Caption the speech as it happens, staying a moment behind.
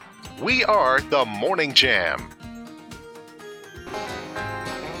We are the Morning Jam.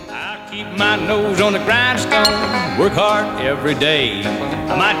 I keep my nose on the grindstone, work hard every day.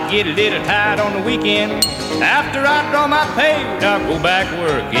 I might get a little tired on the weekend. After I draw my pay, I'll go back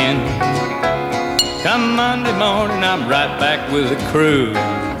working. Come Monday morning, I'm right back with the crew.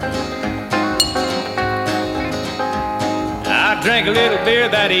 I drank a little beer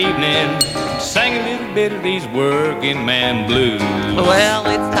that evening, sang a little bit of these working man blues. Well,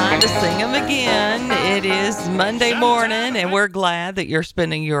 it's time to sing them again. It is Monday morning, and we're glad that you're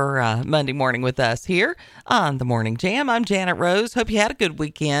spending your Monday morning with us here on the Morning Jam. I'm Janet Rose. Hope you had a good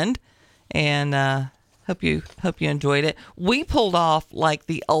weekend, and hope you enjoyed it. We pulled off like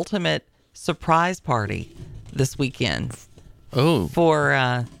the ultimate surprise party this weekend. Oh, for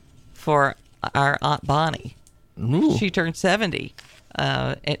our Aunt Bonnie. Ooh. She turned 70.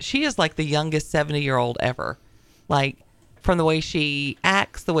 And she is like the youngest 70-year-old ever. Like, from the way she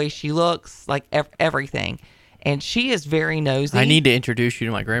acts, the way she looks, like everything. And she is very nosy. I need to introduce you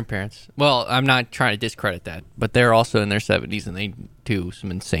to my grandparents. Well, I'm not trying to discredit that, but they're also in their 70s and they do some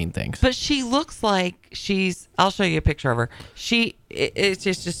insane things. But she looks like I'll show you a picture of her. It's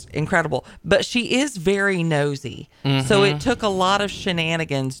just incredible. But she is very nosy. Mm-hmm. So it took a lot of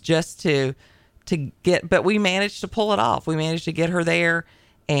shenanigans just to get, but we managed to pull it off. We managed to get her there,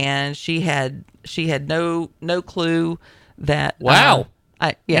 and she had no clue that. Wow.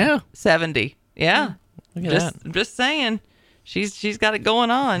 70. Yeah. Look at that. Just saying, she's got it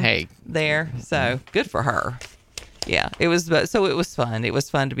going on. Hey. There. So good for her. Yeah. It was fun. It was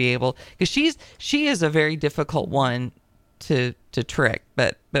fun to be able, because she is a very difficult one to trick,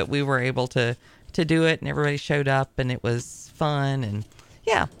 but we were able to do it, and everybody showed up, and it was fun, and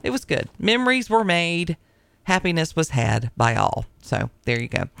yeah, it was good. Memories were made. Happiness was had by all. So there you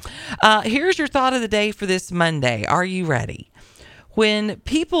go. Here's your thought of the day for this Monday. Are you ready? When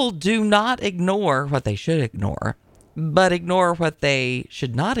people do not ignore what they should ignore, but ignore what they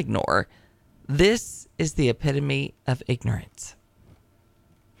should not ignore, this is the epitome of ignorance.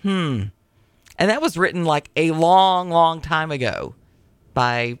 And that was written like a long, long time ago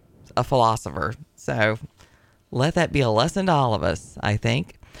by a philosopher. So let that be a lesson to all of us, I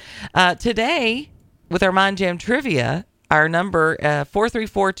think. Today, with our Mind Jam trivia, our number,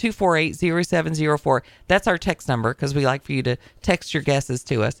 434-248-0704. That's our text number, because we like for you to text your guesses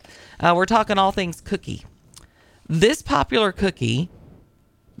to us. We're talking all things cookie. This popular cookie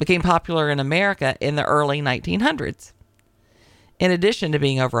became popular in America in the early 1900s. In addition to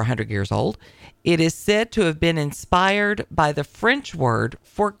being over 100 years old, it is said to have been inspired by the French word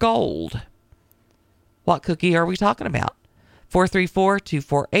for gold. What cookie are we talking about?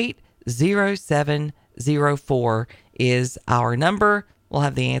 434-248-0704 is our number. We'll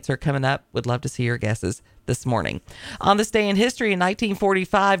have the answer coming up. Would love to see your guesses this morning. On this day in history, in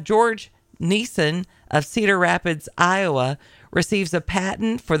 1945, George Neeson of Cedar Rapids, Iowa, receives a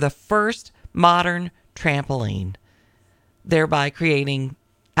patent for the first modern trampoline, thereby creating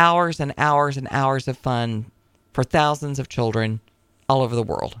hours and hours and hours of fun for thousands of children all over the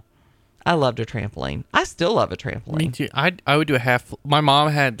world. I loved a trampoline. I still love a trampoline. Me too. I would do a half. My mom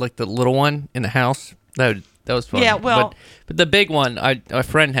had like the little one in the house. That was fun. Yeah, well, but the big one, a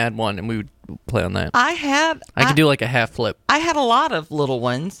friend had one, and we would play on that. I could do like a half flip. I had a lot of little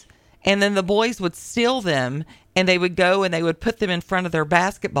ones, and then the boys would steal them, and they would go and they would put them in front of their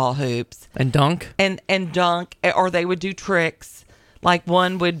basketball hoops and dunk and dunk, or they would do tricks. Like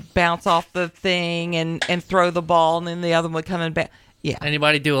one would bounce off the thing and throw the ball, and then the other one would come and yeah.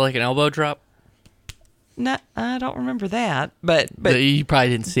 Anybody do like an elbow drop? No, I don't remember that, but you probably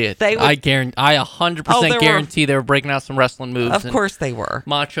didn't see it. They would, I 100% guarantee they were breaking out some wrestling moves. Of course they were.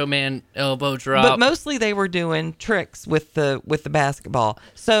 Macho Man elbow drop. But mostly they were doing tricks with the basketball.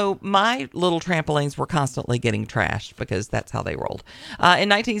 So my little trampolines were constantly getting trashed because that's how they rolled. In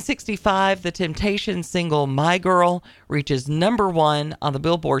 1965, the Temptations single "My Girl" reaches #1 on the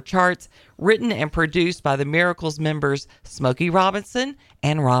Billboard charts, written and produced by the Miracles members Smokey Robinson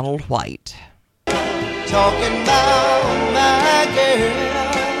and Ronald White. Talking about my girl,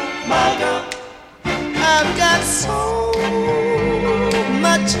 I've got so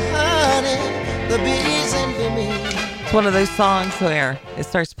much honey, the bees envy me. It's one of those songs where it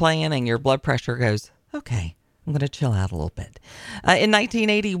starts playing and your blood pressure goes, okay, I'm going to chill out a little bit. In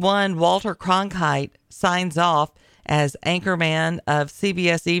 1981, Walter Cronkite signs off as anchorman of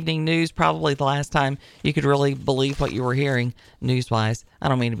CBS Evening News, probably the last time you could really believe what you were hearing news-wise. I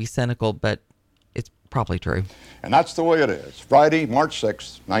don't mean to be cynical, but probably true. And that's the way it is. Friday, March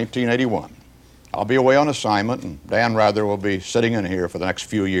 6th, 1981. I'll be away on assignment, and Dan Rather will be sitting in here for the next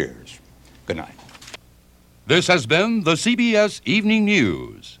few years. Good night. This has been the CBS Evening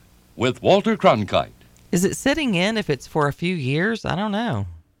News. with Walter Cronkite. Is it sitting in if it's for a few years? I don't know.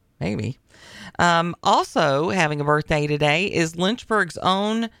 Maybe. Also having a birthday today is Lynchburg's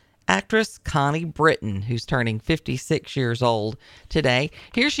own actress Connie Britton, who's turning 56 years old today.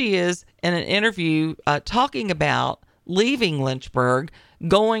 Here she is in an interview talking about leaving Lynchburg,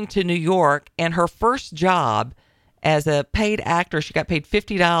 going to New York, and her first job as a paid actress. She got paid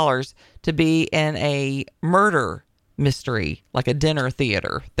 $50 to be in a murder mystery, like a dinner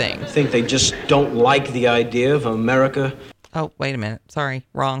theater thing. I think they just don't like the idea of America. Oh, wait a minute. Sorry,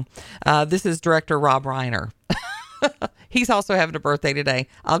 wrong. This is director Rob Reiner. He's also having a birthday today.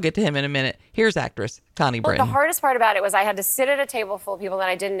 I'll get to him in a minute. Here's actress Connie Britton. The hardest part about it was I had to sit at a table full of people that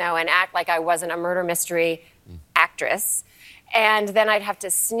I didn't know and act like I wasn't a murder mystery actress. And then I'd have to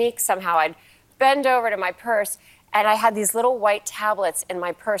sneak somehow. I'd bend over to my purse, and I had these little white tablets in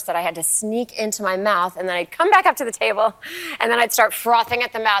my purse that I had to sneak into my mouth, and then I'd come back up to the table, and then I'd start frothing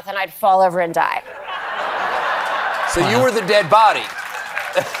at the mouth, and I'd fall over and die. So you were the dead body.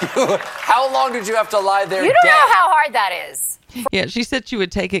 How long did you have to lie there You don't know how hard that is. Yeah, she said she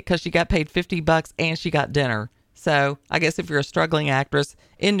would take it because she got paid $50 and she got dinner. So I guess if you're a struggling actress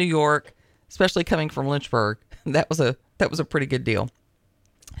in New York, especially coming from Lynchburg, that was a pretty good deal.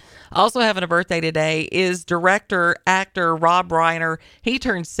 Also having a birthday today is director, actor Rob Reiner. He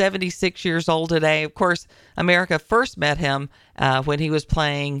turned 76 years old today. Of course, America first met him when he was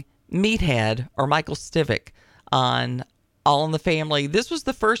playing Meathead, or Michael Stivic, on All in the Family. This was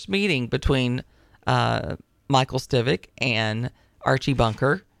the first meeting between Michael Stivic and Archie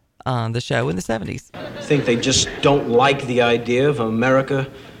Bunker on the show in the 70s. I think they just don't like the idea of America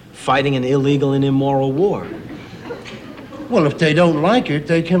fighting an illegal and immoral war. Well, if they don't like it,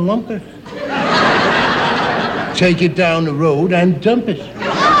 they can lump it. Take it down the road and dump it.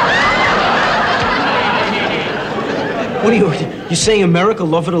 What are you saying America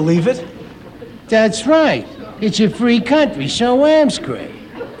love it or leave it? That's right. It's a free country, so am's great.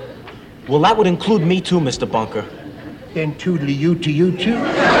 Well, that would include me too, Mr. Bunker. Then toodly you to you too.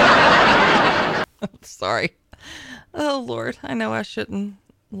 Sorry. Oh, Lord. I know I shouldn't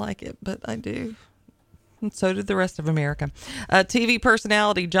like it, but I do. And so did the rest of America. TV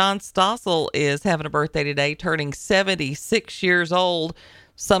personality John Stossel is having a birthday today, turning 76 years old.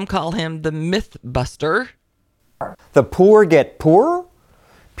 Some call him the myth buster. The poor get poorer?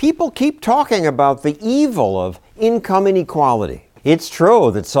 People keep talking about the evil of income inequality. It's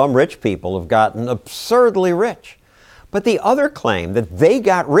true that some rich people have gotten absurdly rich. But the other claim that they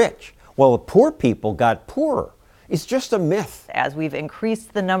got rich while the poor people got poorer is just a myth. As we've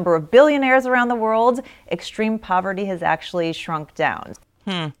increased the number of billionaires around the world, extreme poverty has actually shrunk down.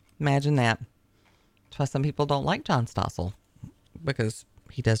 Imagine that. That's why some people don't like John Stossel, because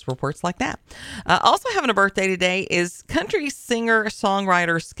he does reports like that. Also having a birthday today is country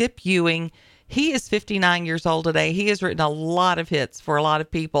singer-songwriter Skip Ewing. He is 59 years old today. He has written a lot of hits for a lot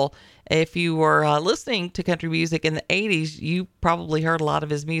of people. If you were listening to country music in the 80s, you probably heard a lot of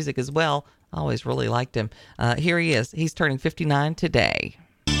his music as well. I always really liked him. Here he is. He's turning 59 today.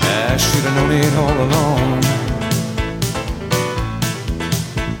 I should have known it all along.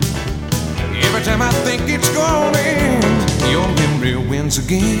 Every time I think it's gone in, your memory wins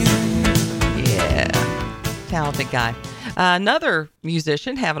again. Yeah, talented guy. Another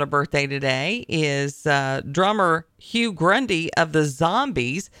musician having a birthday today is drummer Hugh Grundy of the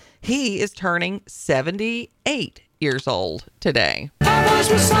Zombies. He is turning 78 years old today. My voice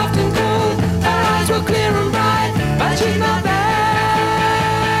was soft and cold, her eyes were clear and bright, but she's not back.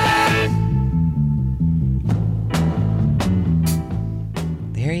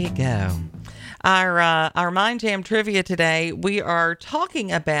 There you go. Our Mind Jam trivia today, we are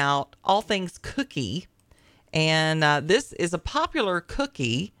talking about all things cookie. And this is a popular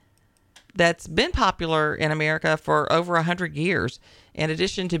cookie that's been popular in America for over 100 years. In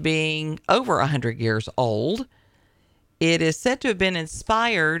addition to being over 100 years old, it is said to have been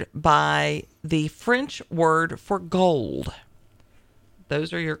inspired by the French word for gold.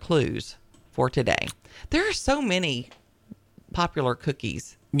 Those are your clues for today. There are so many popular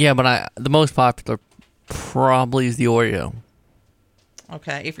cookies. Yeah, but the most popular probably is the Oreo.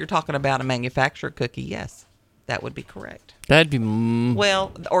 Okay, if you're talking about a manufactured cookie, yes, that would be correct. That'd be...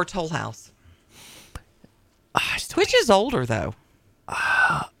 Well, or Toll House. Which is older, though?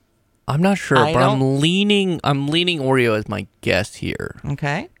 I'm not sure, but I'm leaning Oreo as my guess here.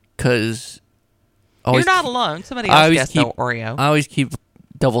 Okay. Because... You're not alone. Somebody else guessed Oreo. I always keep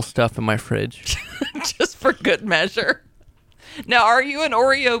double stuff in my fridge. Just for good measure. Now, are you an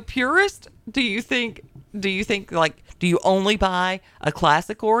Oreo purist? Do you think like, do you only buy a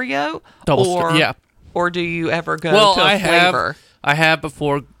classic Oreo? Yeah. Or do you ever go to a flavor? I have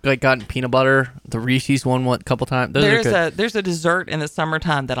before gotten peanut butter. The Reese's one a couple times. Those are good. There's a dessert in the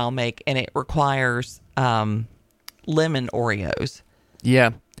summertime that I'll make, and it requires lemon Oreos.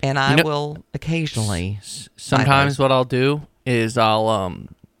 Yeah. And I will occasionally. Sometimes what I'll do is I'll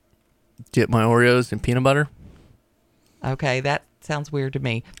dip my Oreos in peanut butter. Okay, that sounds weird to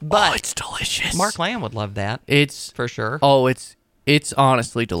me. But it's delicious. Mark Lamb would love that. It's for sure. Oh, it's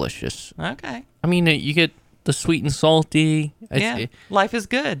honestly delicious. Okay. I mean, you get the sweet and salty. Life is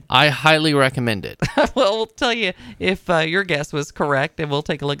good. I highly recommend it. Well, we'll tell you if your guess was correct, and we'll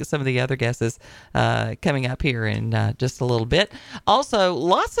take a look at some of the other guesses coming up here in just a little bit. Also,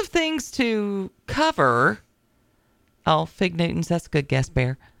 lots of things to cover. Oh, Fig Newtons, that's a good guess,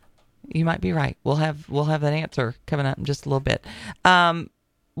 Bear. You might be right. We'll have that answer coming up in just a little bit.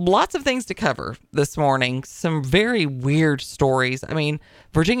 Lots of things to cover this morning. Some very weird stories. I mean,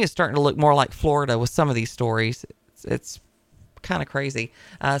 Virginia's starting to look more like Florida with some of these stories. It's kind of crazy.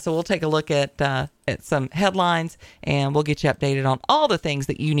 So we'll take a look at some headlines, and we'll get you updated on all the things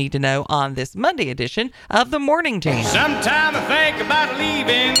that you need to know on this Monday edition of the Morning Jam. Sometime I think about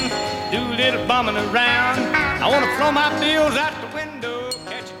leaving, do a little bumming around. I want to throw my bills out the window,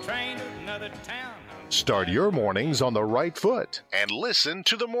 catch a train to another town. Start your mornings on the right foot and listen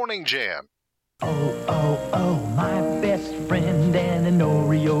to the Morning Jam. Oh, my best friend and an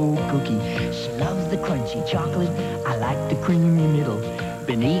Oreo cookie. She loves the crunchy chocolate, I like the creamy middle.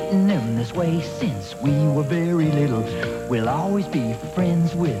 Been eating them this way since we were very little. We'll always be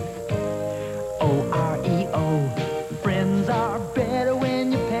friends with Oreo. Friends are better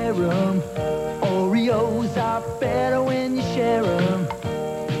when you pair them. Oreos are better when you share them.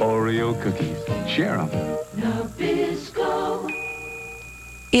 Oreo cookies. Share them. Nabisco.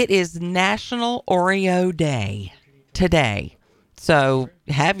 It is National Oreo Day today. So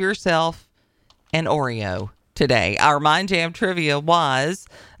have yourself an Oreo today. Our Mind Jam trivia was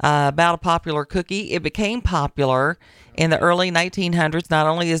about a popular cookie. It became popular in the early 1900s. Not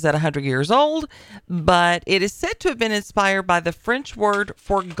only is it 100 years old, but it is said to have been inspired by the French word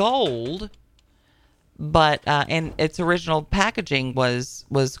for gold. But and its original packaging was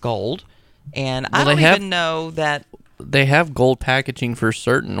gold. And I don't even know that... They have gold packaging for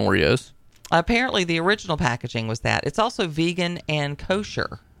certain Oreos. Apparently, the original packaging was that. It's also vegan and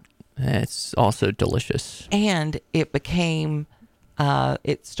kosher. It's also delicious. And it became...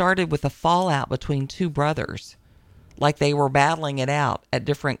 it started with a fallout between two brothers. Like they were battling it out at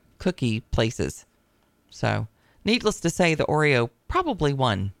different cookie places. So, needless to say, the Oreo probably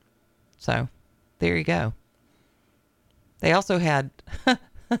won. So, there you go. They also had...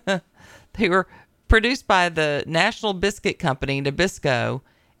 They were produced by the National Biscuit Company, Nabisco,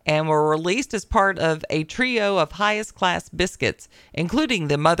 and were released as part of a trio of highest class biscuits, including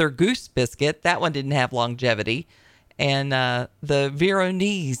the Mother Goose biscuit. That one didn't have longevity. And the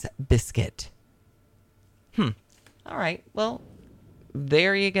Veronese biscuit. All right. Well,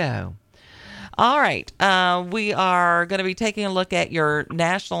 there you go. All right. We are going to be taking a look at your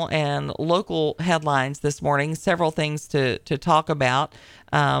national and local headlines this morning. Several things to talk about.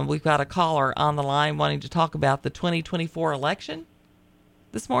 We've got a caller on the line wanting to talk about the 2024 election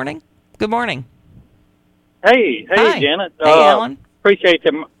this morning. Good morning. Hey, Hi. Janet. Hey, Alan. Appreciate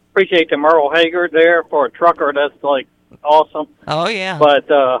the Merle Haggard there for a trucker. That's like awesome. Oh yeah. But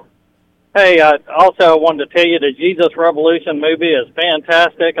hey, I also wanted to tell you the Jesus Revolution movie is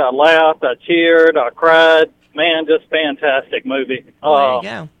fantastic. I laughed, I cheered, I cried. Man, just fantastic movie. There you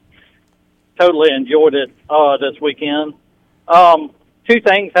go. Totally enjoyed it this weekend. Two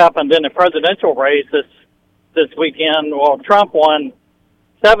things happened in the presidential race this weekend. Well, Trump won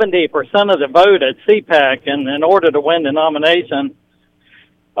 70% of the vote at CPAC, and in order to win the nomination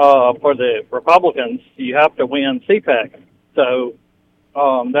for the Republicans, you have to win CPAC. So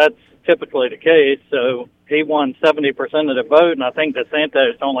that's typically the case. So he won 70% of the vote, and I think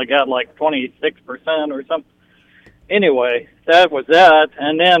DeSantis only got like 26% or something. Anyway, that was that.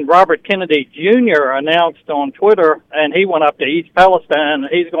 And then Robert Kennedy Jr. announced on Twitter, and he went up to East Palestine,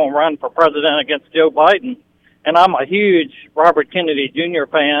 he's going to run for president against Joe Biden. And I'm a huge Robert Kennedy Jr.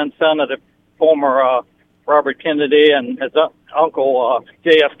 fan, son of the former Robert Kennedy and his uncle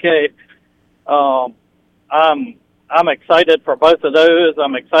JFK. I'm excited for both of those.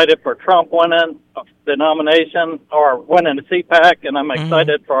 I'm excited for Trump winning the nomination or winning the CPAC, and I'm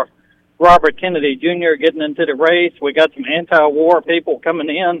excited for Robert Kennedy Jr. getting into the race. We got some anti-war people coming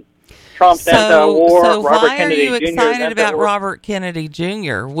in. Trump's anti-war. So Robert why Kennedy are you Jr. 's excited about anti-war. Robert Kennedy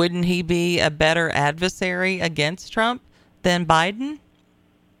Jr.? Wouldn't he be a better adversary against Trump than Biden?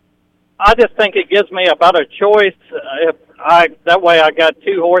 I just think it gives me a better choice. That way I got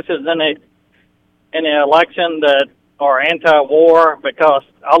two horses in the election that or anti-war because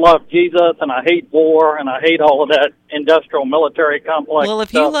I love Jesus and I hate war and I hate all of that industrial military complex. Well, if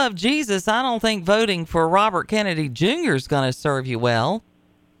stuff. you love Jesus, I don't think voting for Robert Kennedy Jr. is going to serve you well.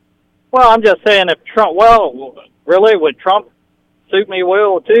 Well, I'm just saying if Trump, well, really, would Trump suit me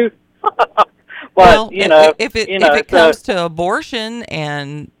well, too? But, well, if it comes to abortion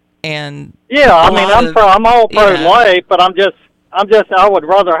and yeah, I mean, I'm all pro-life, but I would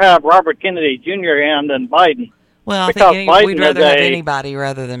rather have Robert Kennedy Jr. in than Biden. Well, I because think Biden we'd rather is have anybody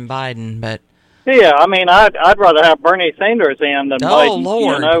rather than Biden, but yeah, I mean, I'd rather have Bernie Sanders in than Biden.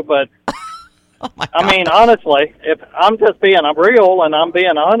 Lord. But I mean, honestly, if I'm just being real and I'm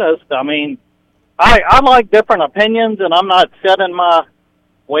being honest, I mean, I like different opinions, and I'm not set in my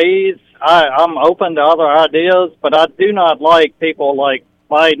ways. I'm open to other ideas, but I do not like people like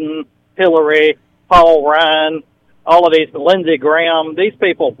Biden, Hillary, Paul Ryan, all of these, Lindsey Graham, these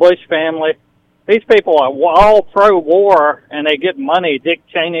people, Bush family. These people are all pro-war, and they get money. Dick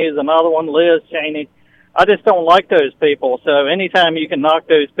Cheney is another one, Liz Cheney. I just don't like those people. So anytime you can knock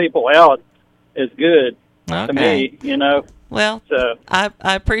those people out is good to me, Well, so I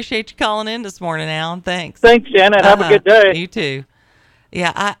appreciate you calling in this morning, Alan. Thanks. Thanks, Janet. Have a good day. You too.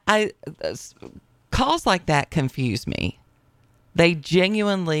 Yeah, I calls like that confuse me. They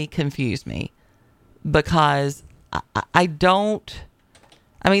genuinely confuse me because I don't...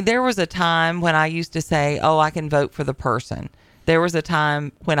 I mean, there was a time when I used to say, oh, I can vote for the person. There was a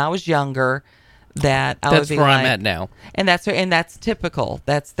time when I was younger that I would be where like, I'm at now. And that's typical.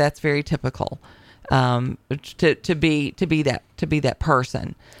 That's very typical. To be that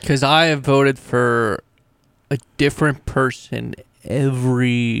person. Because I have voted for a different person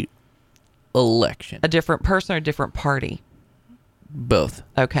every election. A different person or a different party? Both.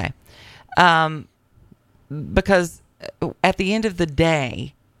 Okay. Because at the end of the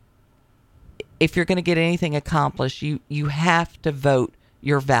day, if you're going to get anything accomplished, you have to vote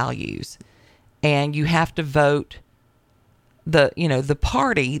your values, and you have to vote the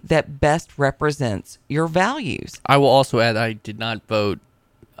party that best represents your values. I will also add I did not vote.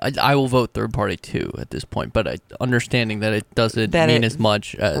 I will vote third party too at this point, but understanding that it doesn't mean as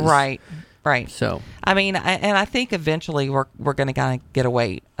much as right. So I mean, I think eventually we're going to kind of get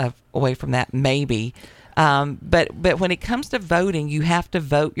away from that, maybe. But when it comes to voting, you have to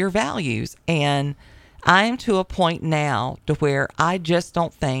vote your values, and I am to a point now to where I just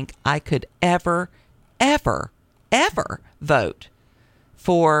don't think I could ever vote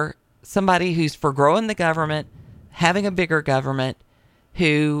for somebody who's for growing the government, having a bigger government,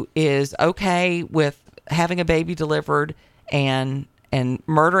 who is okay with having a baby delivered and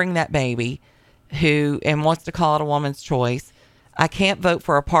murdering that baby, and wants to call it a woman's choice. I can't vote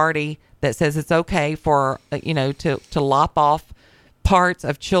for a party that says it's okay for, to lop off parts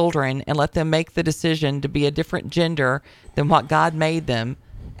of children and let them make the decision to be a different gender than what God made them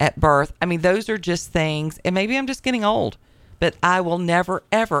at birth. I mean, those are just things, and maybe I'm just getting old, but I will never,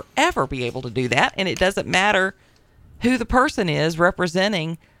 ever, ever be able to do that. And it doesn't matter who the person is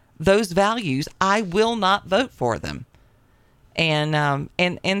representing those values. I will not vote for them. And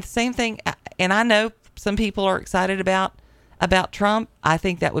the same thing, and I know some people are excited about Trump. I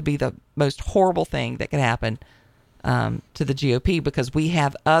think that would be the most horrible thing that could happen to the GOP, because we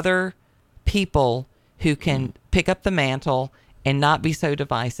have other people who can pick up the mantle and not be so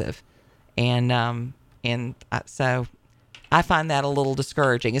divisive. So I find that a little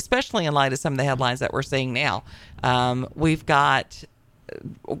discouraging, especially in light of some of the headlines that we're seeing now.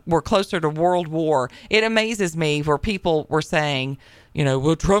 We're closer to World War. It amazes me where people were saying,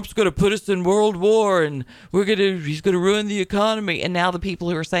 well, Trump's going to put us in World War and he's going to ruin the economy. And now the people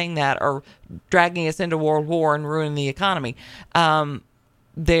who are saying that are dragging us into World War and ruining the economy.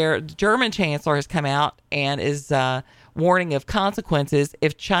 Their German chancellor has come out and is warning of consequences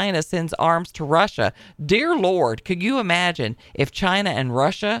if China sends arms to Russia. Dear Lord, could you imagine if China and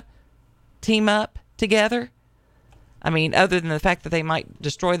Russia team up together? I mean, other than the fact that they might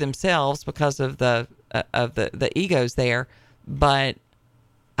destroy themselves because of the egos there, but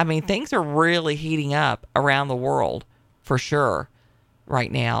I mean, things are really heating up around the world for sure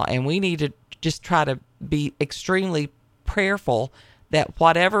right now, and we need to just try to be extremely prayerful that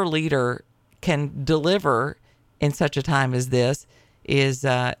whatever leader can deliver in such a time as this is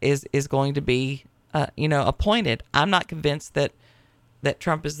going to be appointed. I'm not convinced that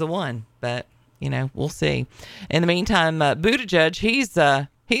Trump is the one, but we'll see. In the meantime, Buttigieg, he's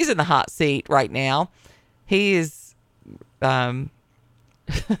in the hot seat right now. He is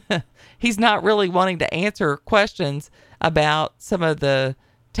he's not really wanting to answer questions about some of the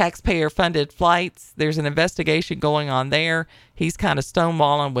taxpayer-funded flights. There's an investigation going on there. He's kind of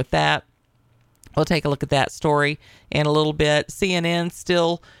stonewalling with that. We'll take a look at that story in a little bit. CNN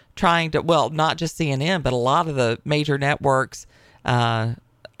still trying to, well, not just CNN, but a lot of the major networks are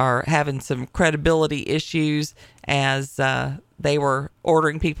having some credibility issues as they were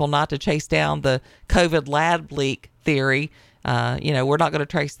ordering people not to chase down the COVID lab leak theory. We're not going to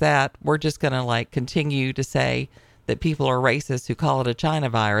trace that. We're just going to continue to say that people are racist who call it a China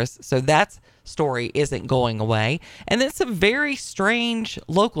virus. So that story isn't going away. And then some very strange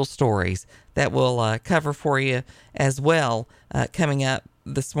local stories that we'll cover for you as well coming up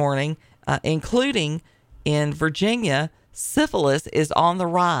this morning, including in Virginia. Syphilis is on the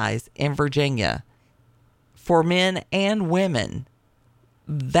rise in Virginia for men and women.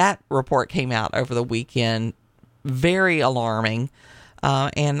 That report came out over the weekend. Very alarming.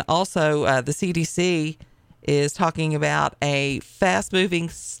 And also the CDC is talking about a fast-moving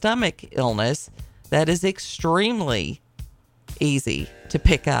stomach illness that is extremely easy to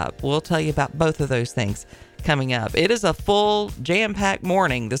pick up. We'll tell you about both of those things coming up. It is a full jam-packed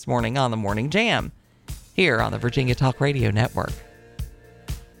morning this morning on the Morning Jam here on the Virginia Talk Radio Network.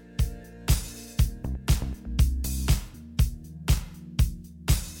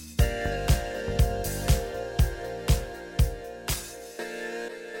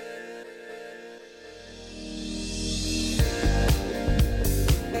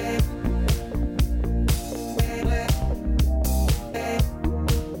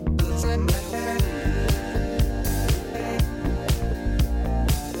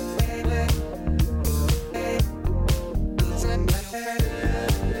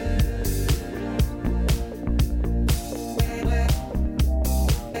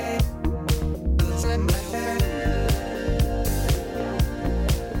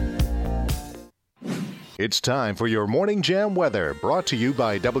 It's time for your Morning Jam weather, brought to you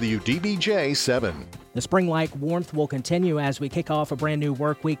by WDBJ 7. The spring-like warmth will continue as we kick off a brand new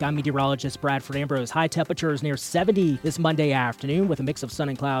work week. I'm meteorologist Bradford Ambrose. High temperatures near 70 this Monday afternoon with a mix of sun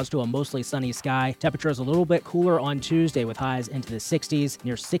and clouds to a mostly sunny sky. Temperatures a little bit cooler on Tuesday with highs into the 60s,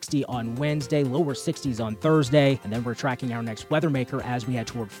 near 60 on Wednesday, lower 60s on Thursday. And then we're tracking our next weather maker as we head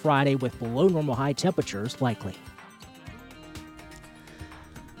toward Friday with below normal high temperatures likely.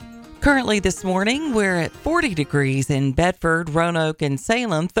 Currently this morning, we're at 40 degrees in Bedford, Roanoke, and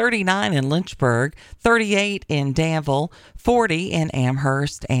Salem, 39 in Lynchburg, 38 in Danville, 40 in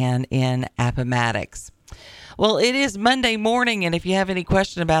Amherst, and in Appomattox. Well, it is Monday morning, and if you have any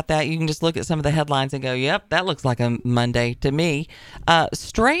question about that, you can just look at some of the headlines and go, yep, that looks like a Monday to me.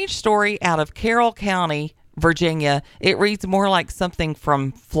 Strange story out of Carroll County, Virginia. It reads more like something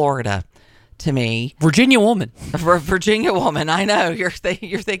from Florida to me. Virginia woman. Virginia woman. I know. You're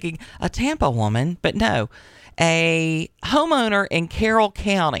thinking a Tampa woman, but no. A homeowner in Carroll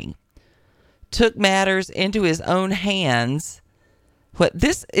County took matters into his own hands.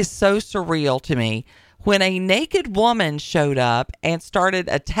 This is so surreal to me. When a naked woman showed up and started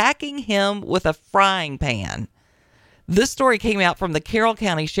attacking him with a frying pan. This story came out from the Carroll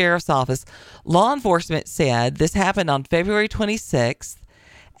County Sheriff's Office. Law enforcement said this happened on February 26th.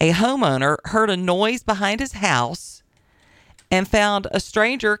 A homeowner heard a noise behind his house and found a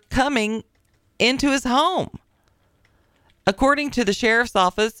stranger coming into his home. According to the sheriff's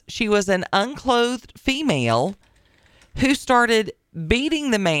office, she was an unclothed female who started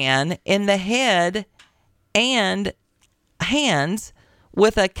beating the man in the head and hands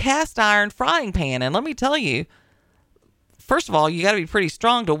with a cast iron frying pan. And let me tell you, first of all, you got to be pretty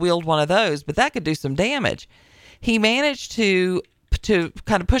strong to wield one of those, but that could do some damage. He managed to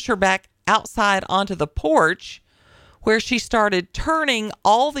kind of push her back outside onto the porch, where she started turning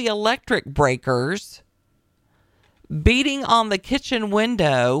all the electric breakers, beating on the kitchen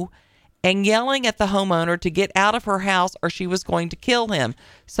window, and yelling at the homeowner to get out of her house or she was going to kill him.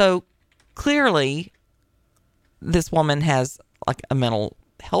 So clearly, this woman has like a mental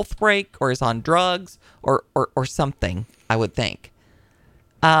health break or is on drugs or something, I would think.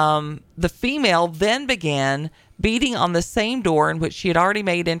 The female then began beating on the same door in which she had already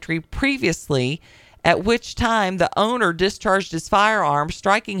made entry previously, at which time the owner discharged his firearm,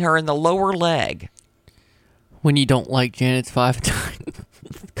 striking her in the lower leg. When you don't like Janet's 5 times.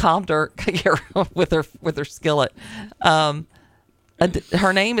 Calmed her with her skillet. Her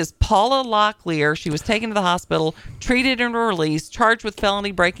name is Paula Locklear. She was taken to the hospital, treated and released, charged with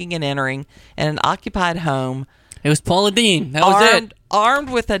felony breaking and entering in an occupied home. It was Paula Dean. That was it.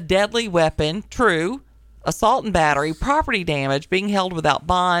 Armed with a deadly weapon. True. Assault and battery, property damage, being held without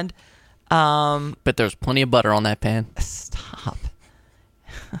bond. But there's plenty of butter on that pan. Stop.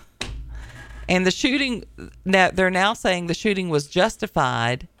 And the shooting, they're now saying the shooting was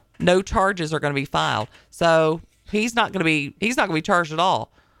justified. No charges are going to be filed. So he's not going to be charged at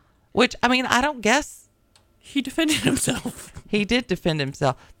all. Which, I mean, I don't guess. He defended himself. He did defend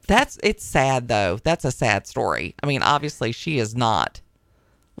himself. It's sad, though. That's a sad story. I mean, obviously, she is not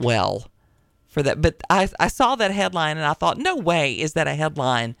well for that. But I saw that headline, and I thought, no way is that a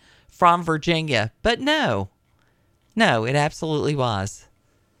headline from Virginia. But no, it absolutely was.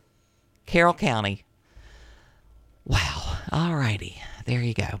 Carroll County. Wow. All righty. There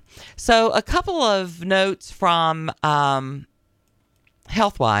you go. So a couple of notes from HealthWise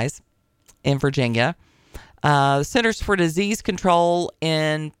in Virginia. The Centers for Disease Control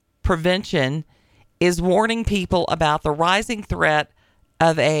and Prevention is warning people about the rising threat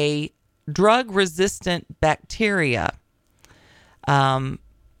of a drug-resistant bacteria.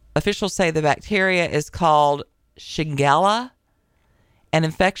 Officials say the bacteria is called Shigella, and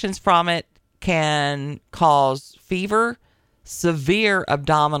infections from it can cause fever, severe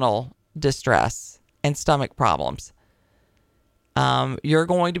abdominal distress, and stomach problems. You're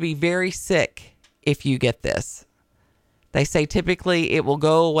going to be very sick if you get this. They say typically it will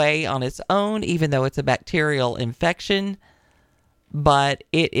go away on its own, even though it's a bacterial infection, but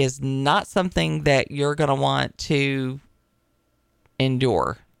it is not something that you're going to want to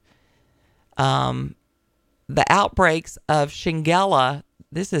endure. The outbreaks of Shigella,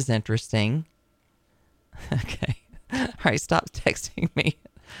 this is interesting. Okay. All right, stop texting me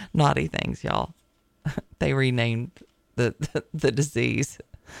naughty things, y'all. They renamed the disease.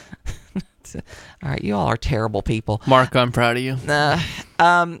 All right, you all are terrible people. Mark, I'm proud of you.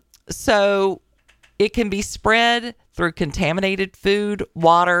 So it can be spread through contaminated food,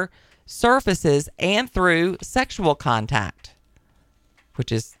 water, surfaces, and through sexual contact,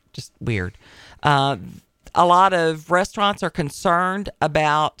 which is just weird. A lot of restaurants are concerned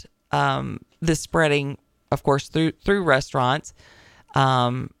about this spreading, of course, through restaurants,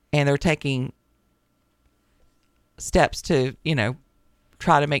 and they're taking steps to,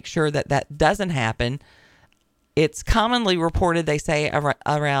 try to make sure that doesn't happen. It's commonly reported, they say,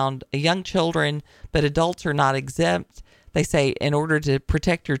 around young children, but adults are not exempt. They say in order to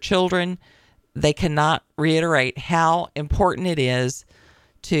protect your children, they cannot reiterate how important it is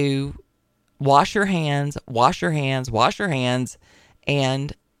to wash your hands,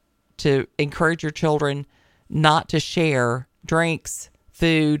 and to encourage your children not to share drinks,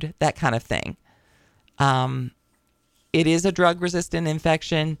 food, that kind of thing. It is a drug-resistant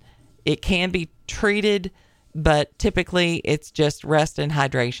infection. It can be treated, but typically it's just rest and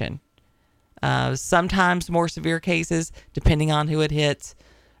hydration. Sometimes more severe cases, depending on who it hits,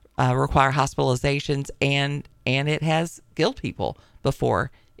 require hospitalizations, and it has killed people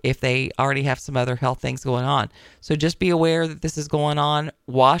before if they already have some other health things going on. So just be aware that this is going on.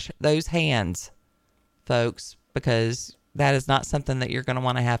 Wash those hands, folks, because that is not something that you're going to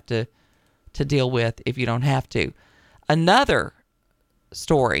want to have to deal with if you don't have to. Another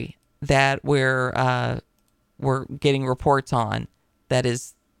story that we're getting reports on that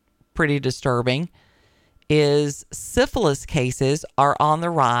is pretty disturbing is syphilis cases are on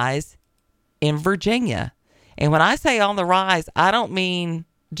the rise in Virginia. And when I say on the rise, I don't mean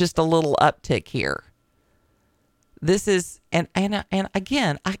just a little uptick here. This is, and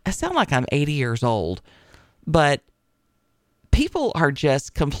again, I sound like I'm 80 years old, but people are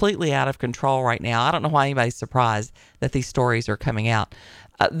just completely out of control right now. I don't know why anybody's surprised that these stories are coming out.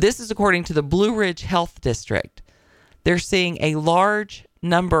 This is according to the Blue Ridge Health District. They're seeing a large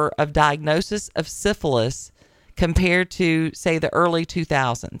number of diagnoses of syphilis compared to, say, the early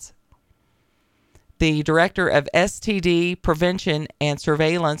 2000s. The director of STD prevention and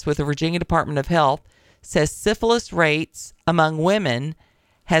surveillance with the Virginia Department of Health says syphilis rates among women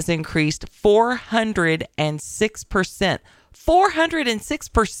has increased 406%.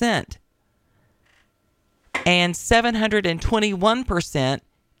 406%. And 721%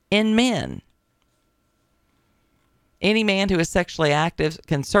 in men. Any man who is sexually active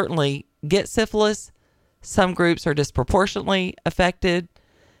can certainly get syphilis. Some groups are disproportionately affected.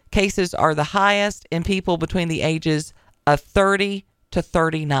 Cases are the highest in people between the ages of 30 to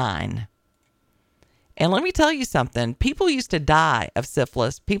 39. And let me tell you something. People used to die of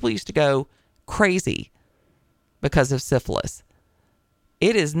syphilis. People used to go crazy because of syphilis.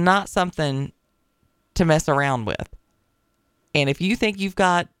 It is not something to mess around with. And if you think you've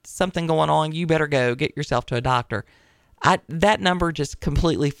got something going on, you better go get yourself to a doctor. That number just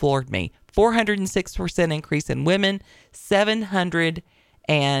completely floored me. 406% increase in women,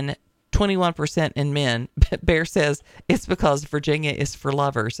 721% in men. Bear says it's because Virginia is for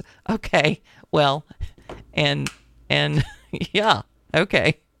lovers. Okay, well, and yeah,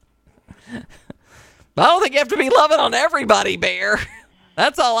 okay. I don't think you have to be loving on everybody, Bear.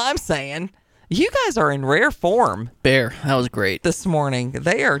 That's all I'm saying. You guys are in rare form. Bear, that was great. This morning.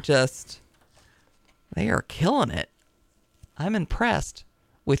 They are killing it. I'm impressed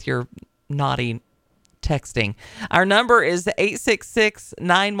with your naughty texting. Our number is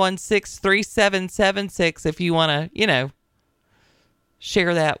 866-916-3776 if you want to,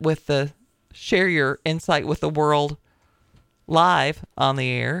 share your insight with the world live on the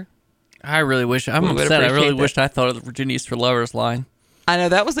air. I really wish I thought of the Virginia's for Lovers line. I know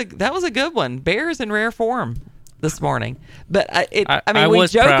that was a good one. Bear's in rare form this morning, but we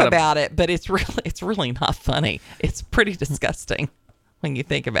joke about it, but it's really not funny. It's pretty disgusting when you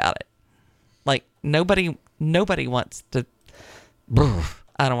think about it. Like nobody wants to. I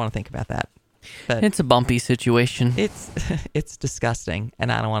don't want to think about that. But it's a bumpy situation. It's disgusting, and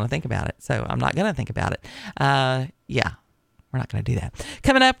I don't want to think about it. So I'm not going to think about it. Yeah. We're not going to do that.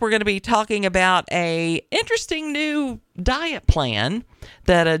 Coming up, we're going to be talking about a interesting new diet plan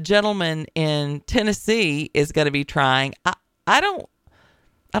that a gentleman in Tennessee is going to be trying. I don't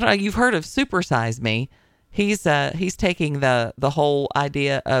know. You've heard of Super Size Me. He's taking the whole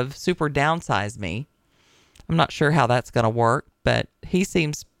idea of Super Downsize Me. I'm not sure how that's going to work, but he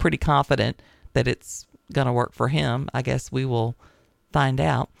seems pretty confident that it's going to work for him. I guess we will find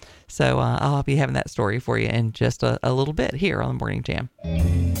out. So I'll be having that story for you in just a little bit here on the Morning Jam.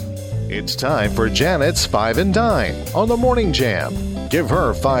 It's time for Janet's 5 and Dine on the Morning Jam. Give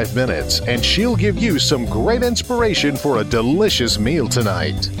her 5 minutes and she'll give you some great inspiration for a delicious meal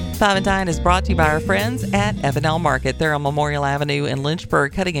tonight. 5 and Dine is brought to you by our friends at F&L Market. They're on Memorial Avenue in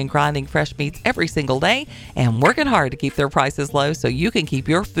Lynchburg, cutting and grinding fresh meats every single day and working hard to keep their prices low so you can keep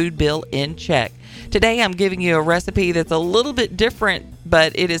your food bill in check. Today, I'm giving you a recipe that's a little bit different,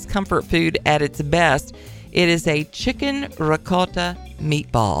 but it is comfort food at its best. It is a chicken ricotta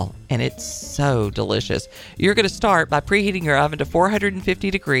meatball, and it's so delicious. You're going to start by preheating your oven to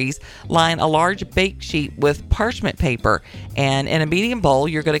 450 degrees. Line a large bake sheet with parchment paper, and in a medium bowl,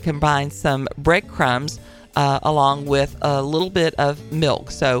 you're going to combine some breadcrumbs along with a little bit of milk.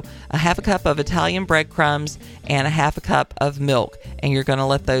 So a half a cup of Italian breadcrumbs and a half a cup of milk, and you're going to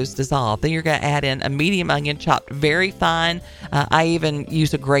let those dissolve. Then you're going to add in a medium onion chopped very fine. I even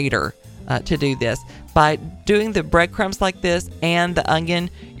use a grater to do this. By doing the breadcrumbs like this and the onion,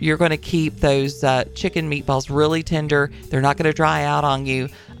 you're going to keep those chicken meatballs really tender. They're not going to dry out on you.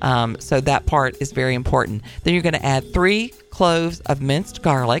 So that part is very important. Then you're going to add 3 cloves of minced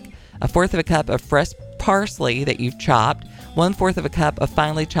garlic, 1/4 of a cup of fresh parsley that you've chopped, 1/4 of a cup of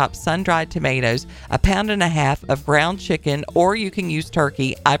finely chopped sun-dried tomatoes, 1.5 pounds of ground chicken, or you can use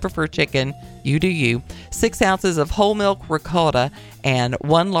turkey. I prefer chicken. You do you. 6 ounces of whole milk ricotta and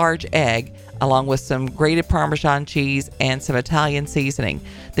 1 large egg, along with some grated Parmesan cheese and some Italian seasoning.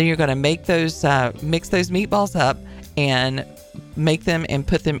 Then you're going to make those, mix those meatballs up and make them and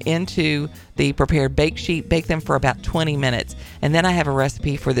put them into the prepared bake sheet. Bake them for about 20 minutes. And then I have a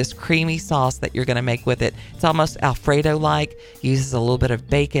recipe for this creamy sauce that you're going to make with it. It's almost Alfredo-like. Uses a little bit of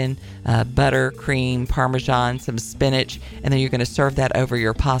bacon, butter, cream, Parmesan, some spinach, and then you're going to serve that over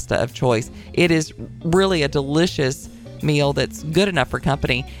your pasta of choice. It is really a delicious meal that's good enough for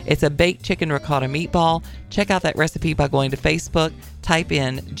company. It's a baked chicken ricotta meatball. Check out that recipe by going to Facebook. Type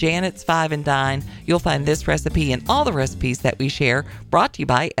in Janet's 5 and Dine. You'll find this recipe and all the recipes that we share, brought to you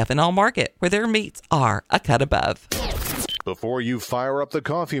by F&L Market, where their meats are a cut above. Before you fire up the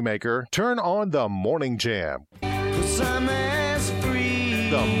coffee maker, turn on the Morning Jam. The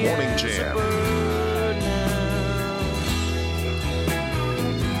Morning Jam.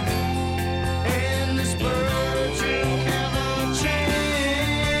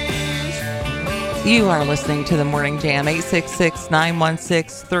 You are listening to the Morning Jam.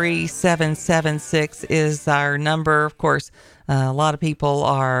 866-916-3776 is our number. Of course, a lot of people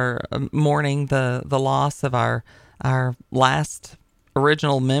are mourning the loss of our last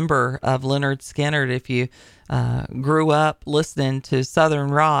original member of Lynyrd Skynyrd. If you grew up listening to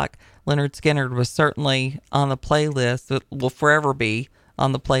Southern rock, Lynyrd Skynyrd was certainly on the playlist. It will forever be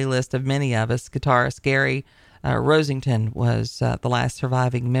on the playlist of many of us. Guitarist Gary Rosington was the last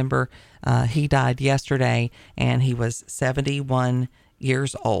surviving member. He died yesterday, and he was 71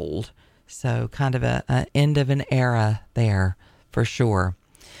 years old. So kind of an end of an era there for sure.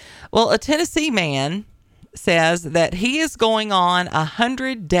 Well, a Tennessee man says that he is going on a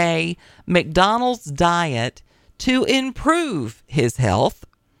 100-day McDonald's diet to improve his health.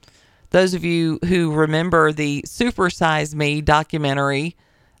 Those of you who remember the Super Size Me documentary,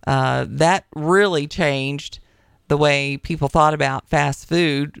 that really changed the way people thought about fast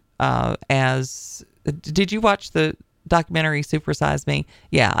food. Did you watch the documentary Super Size Me?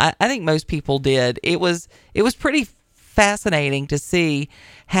 Yeah, I think most people did. It was pretty fascinating to see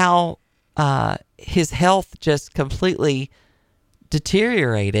how his health just completely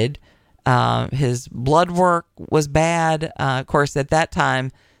deteriorated. His blood work was bad. Of course, at that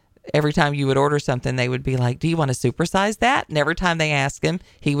time, every time you would order something, they would be like, do you want to supersize that? And every time they asked him,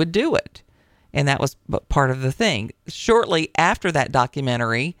 he would do it. And that was part of the thing. Shortly after that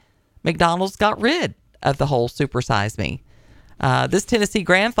documentary, McDonald's got rid of the whole supersize me. This Tennessee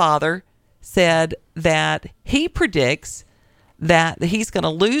grandfather said that he predicts that he's going to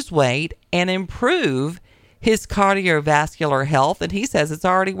lose weight and improve his cardiovascular health, and he says it's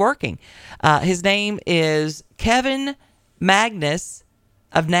already working. His name is Kevin Magnus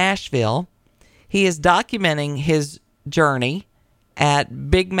of Nashville. He is documenting his journey at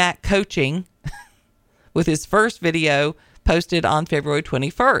Big Mac Coaching with his first video posted on February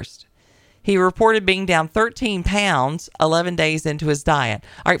 21st. He reported being down 13 pounds 11 days into his diet.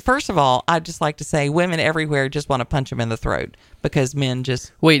 All right, first of all, I'd just like to say women everywhere just want to punch him in the throat because men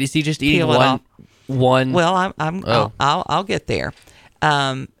just Wait, is he just eating one? Well, I'll get there.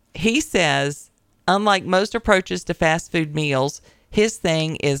 He says, unlike most approaches to fast food meals, his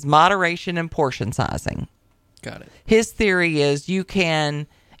thing is moderation and portion sizing. Got it. His theory is you can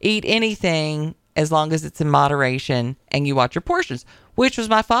eat anything as long as it's in moderation and you watch your portions, which was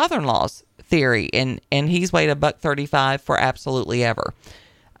my father-in-law's theory, and he's weighed $135 for absolutely ever.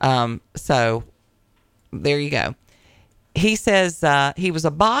 So there you go. He says he was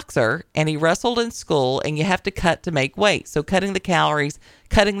a boxer and he wrestled in school, and you have to cut to make weight. So cutting the calories,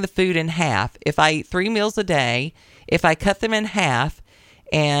 cutting the food in half. If I eat 3 meals a day, if I cut them in half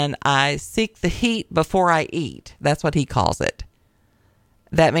and I seek the heat before I eat, that's what he calls it.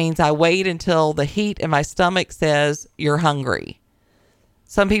 That means I wait until the heat in my stomach says you're hungry.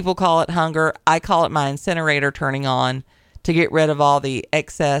 Some people call it hunger. I call it my incinerator turning on to get rid of all the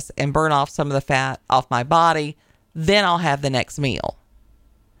excess and burn off some of the fat off my body. Then I'll have the next meal.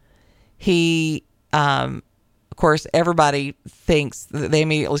 He, of course, everybody thinks, they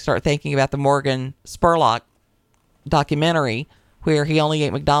immediately start thinking about the Morgan Spurlock documentary where he only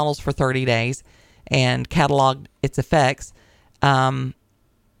ate McDonald's for 30 days and cataloged its effects. And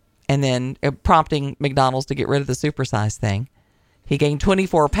then prompting McDonald's to get rid of the supersize thing. He gained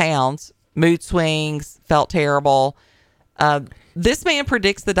 24 pounds, mood swings, felt terrible. This man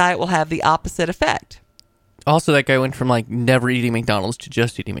predicts the diet will have the opposite effect. Also, that guy went from like never eating McDonald's to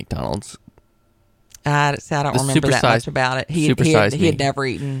just eating McDonald's. I don't remember that much about it. He had never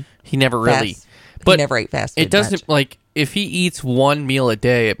eaten. He never really. But he never ate fast food. It doesn't much. like if he eats one meal a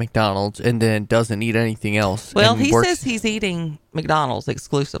day at McDonald's and then doesn't eat anything else. Well, he says he's eating McDonald's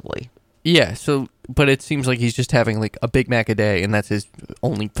exclusively. Yeah, but it seems like he's just having like a Big Mac a day, and that's his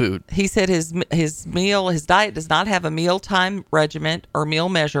only food. He said his diet does not have a mealtime regiment or meal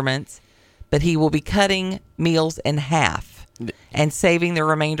measurements, but he will be cutting meals in half and saving the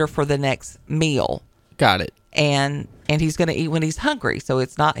remainder for the next meal. Got it. And he's going to eat when he's hungry. So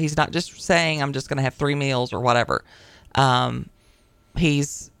he's not just saying I'm just going to have 3 meals or whatever. He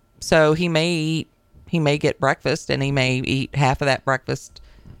may get breakfast and he may eat half of that breakfast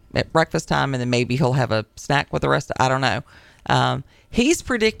at breakfast time, and then maybe he'll have a snack with the rest. I don't know. He's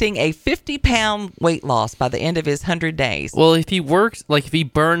predicting a 50-pound weight loss by the end of his 100 days. Well, if he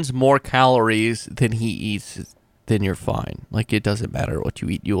burns more calories than he eats, then you're fine. Like, it doesn't matter what you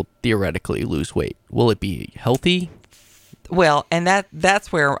eat. You'll theoretically lose weight. Will it be healthy? Well, and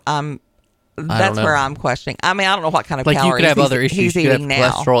that's where I'm questioning. I mean, I don't know what kind of calories you could have other issues. He's you could eating have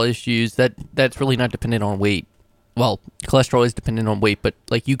now. cholesterol issues. That's really not dependent on weight. Well, cholesterol is dependent on weight, but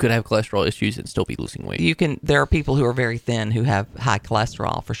like you could have cholesterol issues and still be losing weight. There are people who are very thin who have high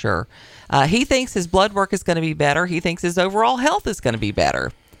cholesterol for sure. He thinks his blood work is going to be better. He thinks his overall health is going to be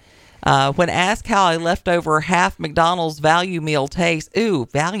better. When asked how a leftover half McDonald's value meal tastes,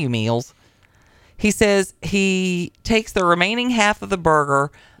 value meals, he says he takes the remaining half of the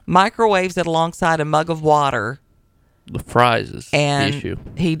burger, microwaves it alongside a mug of water. The fries is the issue.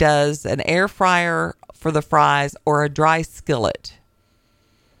 He does an air fryer for the fries or a dry skillet.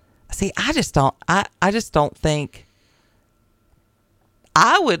 See, I just don't think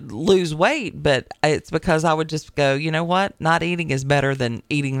I would lose weight, but it's because I would just go, you know what? Not eating is better than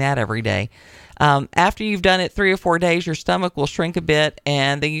eating that every day. After you've done it 3 or 4 days, your stomach will shrink a bit,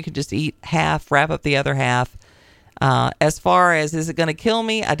 and then you can just eat half, wrap up the other half. As far as is it going to kill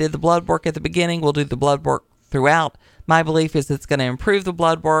me? I did the blood work at the beginning. We'll do the blood work throughout. My belief is it's going to improve the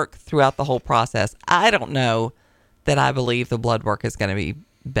blood work throughout the whole process. I don't know that I believe the blood work is going to be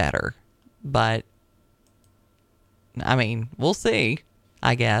better, but I mean, we'll see,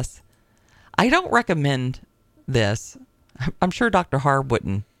 I guess. I don't recommend this. I'm sure Dr. Harb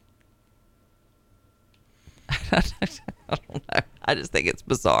wouldn't. I don't know. I just think it's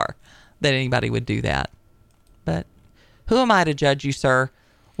bizarre. that anybody would do that. But who am I to judge you, sir?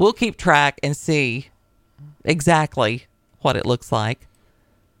 We'll keep track and see exactly what it looks like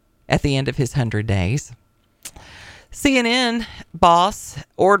at the end of his 100 days. CNN boss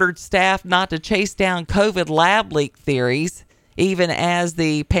ordered staff not to chase down COVID lab leak theories, even as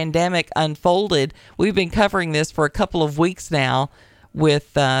the pandemic unfolded. We've been covering this for a couple of weeks now,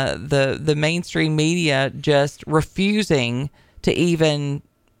 with the mainstream media just refusing to even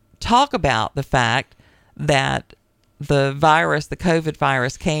talk about the fact that the virus, the COVID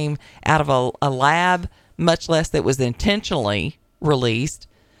virus, came out of a lab, much less that was intentionally released.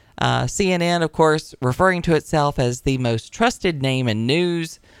 CNN, of course, referring to itself as the most trusted name in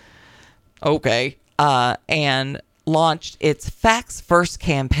news. Okay. And launched its Facts First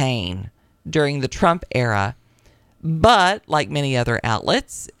campaign during the Trump era. But like many other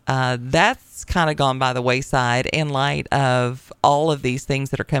outlets, that's kind of gone by the wayside in light of all of these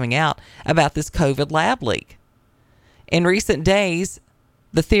things that are coming out about this COVID lab leak. In recent days,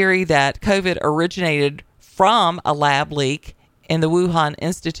 the theory that COVID originated from a lab leak in the Wuhan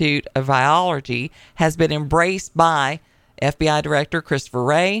Institute of Virology has been embraced by FBI Director Christopher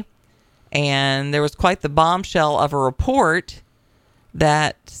Wray. And there was quite the bombshell of a report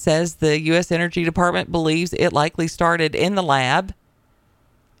that says the U.S. Energy Department believes it likely started in the lab.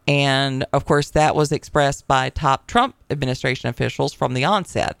 And, of course, that was expressed by top Trump administration officials from the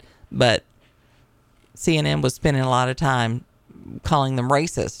onset. But CNN was spending a lot of time calling them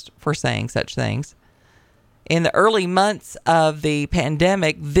racist for saying such things. In the early months of the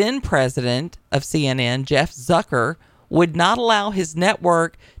pandemic, then president of CNN, Jeff Zucker, would not allow his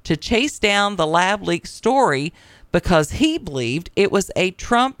network to chase down the lab leak story because he believed it was a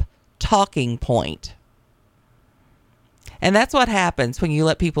Trump talking point. And that's what happens when you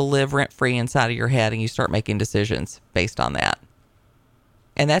let people live rent-free inside of your head and you start making decisions based on that.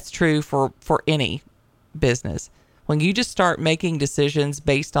 And that's true for any business. When you just start making decisions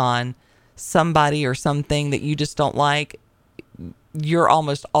based on somebody or something that you just don't like, you're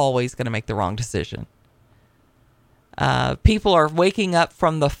almost always going to make the wrong decision. People are waking up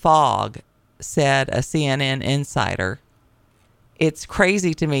from the fog, said a CNN insider. It's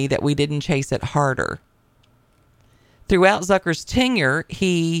crazy to me that we didn't chase it harder. Throughout Zucker's tenure,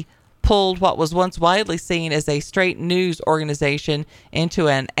 he pulled what was once widely seen as a straight news organization into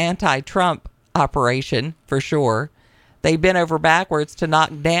an anti-Trump operation, for sure. They bent over backwards to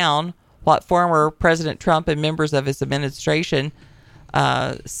knock down what former President Trump and members of his administration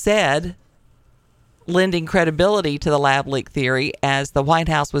said, lending credibility to the lab leak theory as the White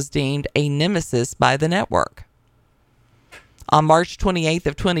House was deemed a nemesis by the network. On March 28th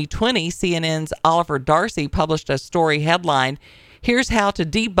of 2020, CNN's Oliver Darcy published a story headlined, "Here's how to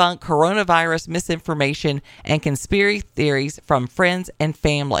debunk coronavirus misinformation and conspiracy theories from friends and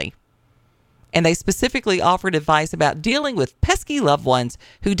family." And they specifically offered advice about dealing with pesky loved ones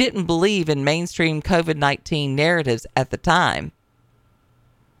who didn't believe in mainstream COVID-19 narratives at the time.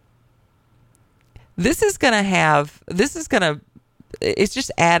 It's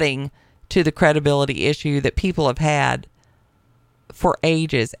just adding to the credibility issue that people have had for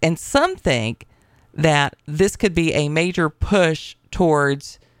ages. And some think that this could be a major push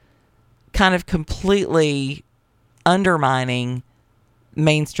towards kind of completely undermining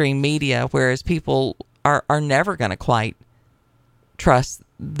mainstream media, whereas people are never going to quite trust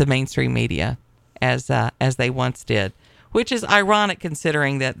the mainstream media as they once did, which is ironic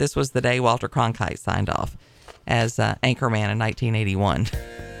considering that this was the day Walter Cronkite signed off as anchorman in 1981.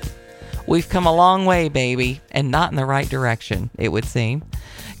 We've come a long way, baby, and not in the right direction, it would seem.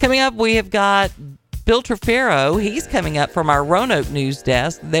 Coming up, we have got Bill Trefero. He's coming up from our Roanoke news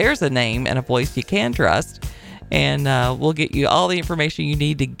desk. There's a name and a voice you can trust. And we'll get you all the information you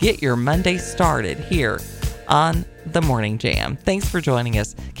need to get your Monday started here on The Morning Jam. Thanks for joining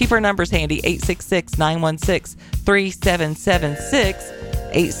us. Keep our numbers handy, 866-916-3776,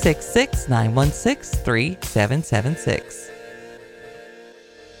 866-916-3776.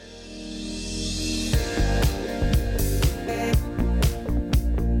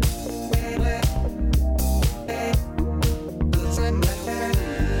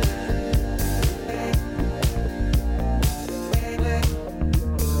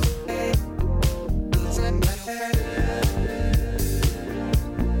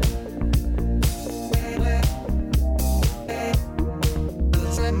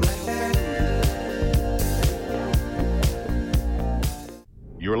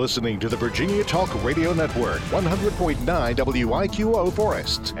 You're listening to the Virginia Talk Radio Network, 100.9 WIQO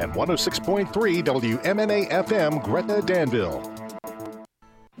Forest and 106.3 WMNA FM Gretna Danville.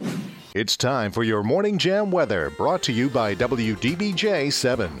 It's time for your Morning Jam weather, brought to you by WDBJ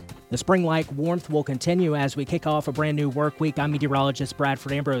 7. The spring-like warmth will continue as we kick off a brand new work week. I'm meteorologist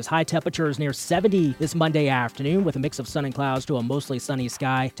Bradford Ambrose. High temperatures near 70 this Monday afternoon with a mix of sun and clouds to a mostly sunny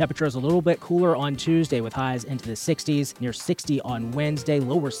sky. Temperatures a little bit cooler on Tuesday with highs into the 60s, near 60 on Wednesday,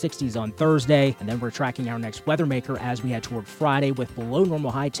 lower 60s on Thursday. And then we're tracking our next weather maker as we head toward Friday with below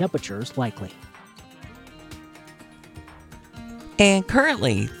normal high temperatures likely. And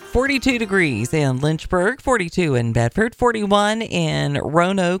currently, 42 degrees in Lynchburg, 42 in Bedford, 41 in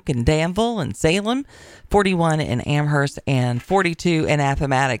Roanoke and Danville and Salem, 41 in Amherst, and 42 in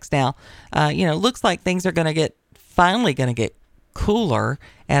Appomattox. Now, looks like things are finally going to get cooler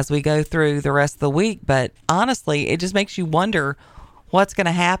as we go through the rest of the week. But honestly, it just makes you wonder what's going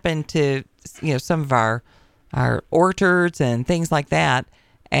to happen to, some of our orchards and things like that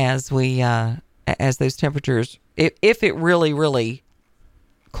as we, as those temperatures, if it really, really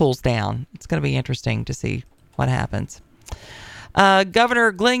cools down. It's going to be interesting to see what happens.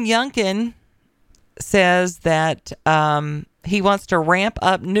 Governor Glenn Youngkin says that he wants to ramp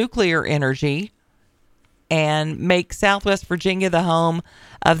up nuclear energy and make Southwest Virginia the home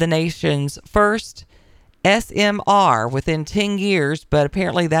of the nation's first SMR within 10 years, but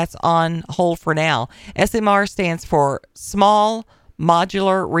apparently that's on hold for now. SMR stands for Small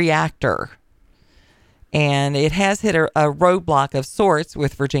Modular Reactor. And it has hit a roadblock of sorts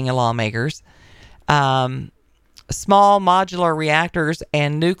with Virginia lawmakers. Small modular reactors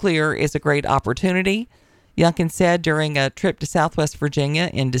and nuclear is a great opportunity, Youngkin said during a trip to Southwest Virginia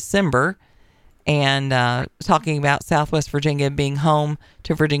in December, and talking about Southwest Virginia being home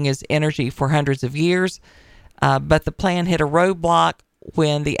to Virginia's energy for hundreds of years. But the plan hit a roadblock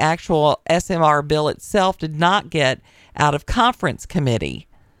when the actual SMR bill itself did not get out of conference committee.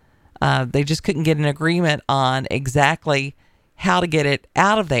 They just couldn't get an agreement on exactly how to get it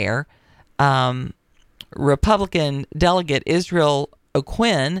out of there. Republican delegate Israel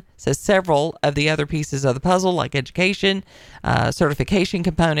O'Quinn says several of the other pieces of the puzzle, like education, certification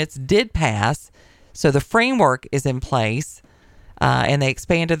components, did pass. So the framework is in place, and they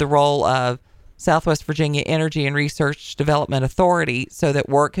expanded the role of Southwest Virginia Energy and Research Development Authority so that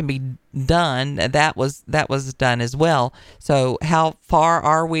work can be done. That was done as well. So how far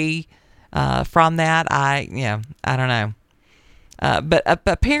are we from that? I don't know. But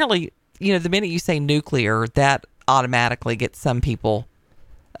apparently, the minute you say nuclear, that automatically gets some people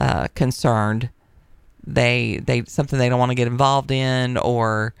concerned. They something they don't want to get involved in,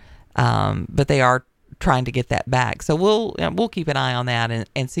 or but they are trying to get that back. So we'll keep an eye on that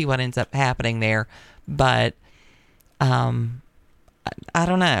and see what ends up happening there. But I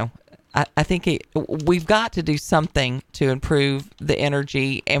don't know. I think we've got to do something to improve the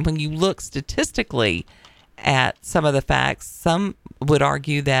energy. And when you look statistically at some of the facts, some would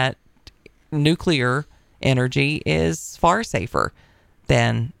argue that nuclear energy is far safer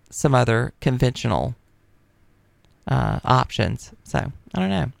than some other conventional options. So I don't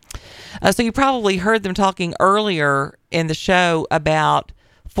know. So you probably heard them talking earlier in the show about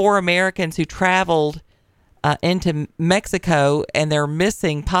 4 Americans who traveled into Mexico and they're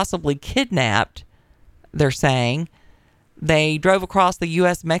missing, possibly kidnapped, they're saying. They drove across the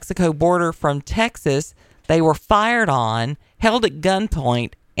U.S.-Mexico border from Texas. They were fired on, held at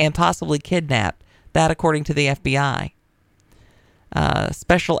gunpoint, and possibly kidnapped. That according to the FBI.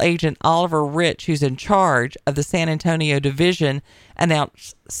 Special Agent Oliver Rich, who's in charge of the San Antonio Division,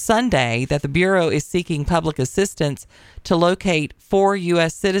 announced Sunday that the Bureau is seeking public assistance to locate 4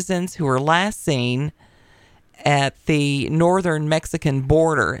 U.S. citizens who were last seen at the northern Mexican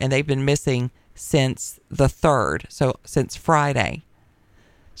border, and they've been missing since the 3rd, so since Friday.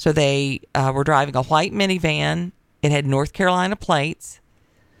 So they were driving a white minivan. It had North Carolina plates.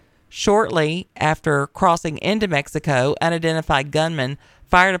 Shortly after crossing into Mexico, unidentified gunmen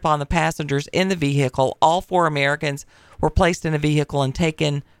fired upon the passengers in the vehicle. All 4 Americans were placed in a vehicle and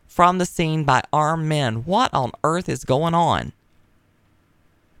taken from the scene by armed men. What on earth is going on?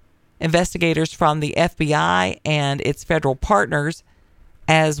 Investigators from the FBI and its federal partners,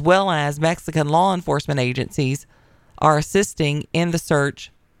 as well as Mexican law enforcement agencies, are assisting in the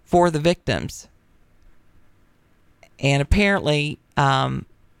search for the victims. And apparently,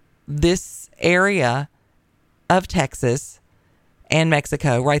 this area of Texas and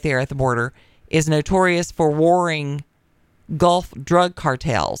Mexico, right there at the border, is notorious for warring Gulf drug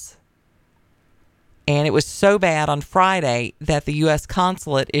cartels. And it was so bad on Friday that the U.S.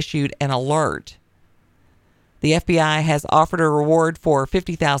 consulate issued an alert. The FBI has offered a reward for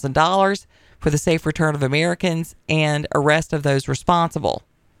 $50,000 for the safe return of Americans and arrest of those responsible.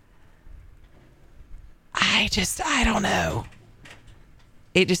 I don't know.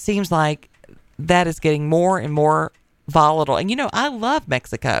 it just seems like that is getting more and more volatile. And, I love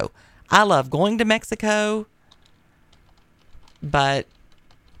Mexico. I love going to Mexico, but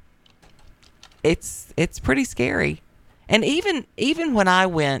it's pretty scary. And even when I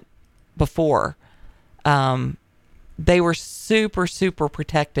went before, they were super, super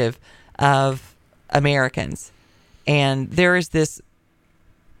protective of Americans. And there is this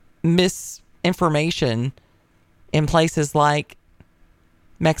misinformation in places like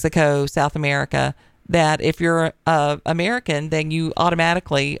Mexico, South America, that if you're American, then you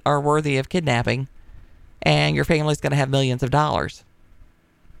automatically are worthy of kidnapping and your family's going to have millions of dollars.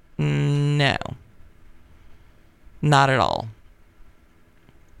 No. Not at all.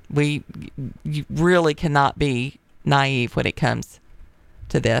 You really cannot be naive when it comes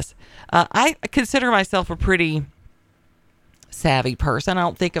to this. I consider myself a pretty savvy person. I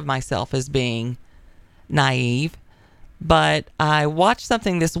don't think of myself as being naive, but I watched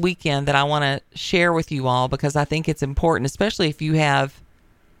something this weekend that I want to share with you all because I think it's important, especially if you have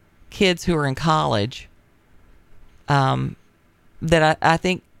kids who are in college, that I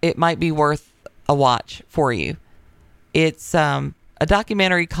think it might be worth a watch for you. It's a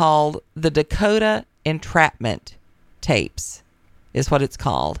documentary called The Dakota Entrapment Tapes, is what it's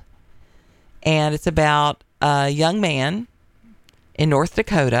called. And it's about a young man in North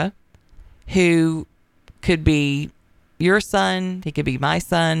Dakota who could be your son, he could be my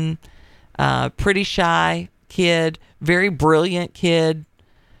son, pretty shy kid, very brilliant kid,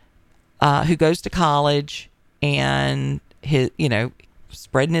 who goes to college and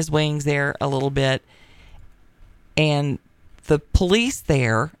spreading his wings there a little bit. And the police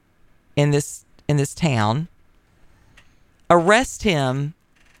there in this town arrest him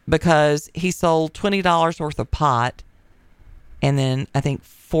because he sold $20 worth of pot and then I think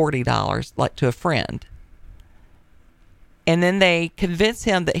 $40 to a friend. And then they convince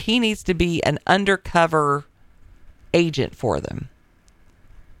him that he needs to be an undercover agent for them,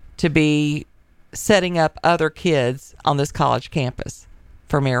 to be setting up other kids on this college campus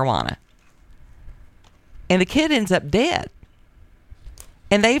for marijuana. And the kid ends up dead.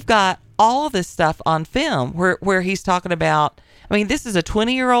 And they've got all of this stuff on film where he's talking about, this is a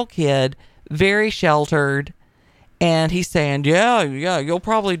 20-year-old kid, very sheltered, and he's saying, yeah, you'll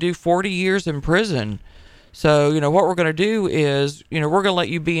probably do 40 years in prison. So, what we're going to do is, we're going to let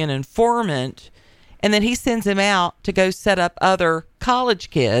you be an informant. And then he sends him out to go set up other college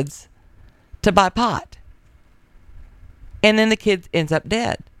kids to buy pot. And then the kid ends up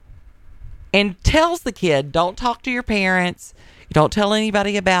dead. And tells the kid, don't talk to your parents. Don't tell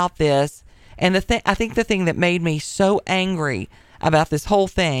anybody about this. And I think the thing that made me so angry about this whole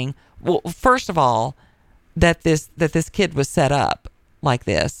thing, well, first of all, that this kid was set up like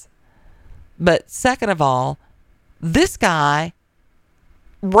this. But second of all, this guy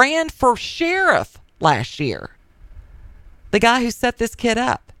ran for sheriff last year. The guy who set this kid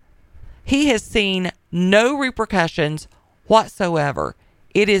up. He has seen no repercussions whatsoever.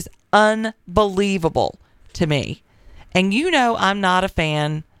 It is unbelievable to me. And I'm not a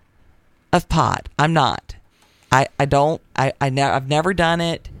fan of pot. I'm not. I've never done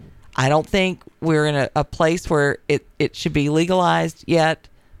it. I don't think we're in a place where it should be legalized yet,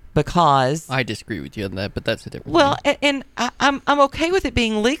 because I disagree with you on that, but that's a different thing. And I'm okay with it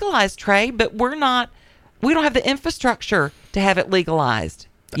being legalized, Trey, but we don't have the infrastructure to have it legalized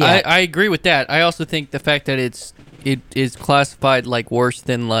yet. I agree with that. I also think the fact that it is classified like worse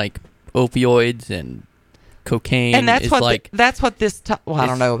than like opioids and cocaine, and that's is what that's what this. I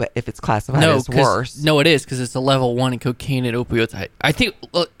don't know if it's classified as worse. No, it is, because it's a level 1 in cocaine and opioids. I think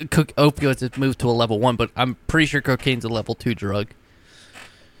opioids have moved to a level 1, but I'm pretty sure cocaine's a level 2 drug.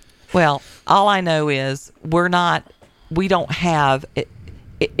 Well, all I know is we don't have it.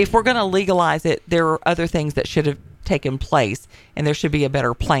 If we're going to legalize it, there are other things that should have taken place, and there should be a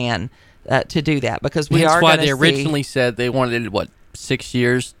better plan to do that, because That's why they originally said they wanted 6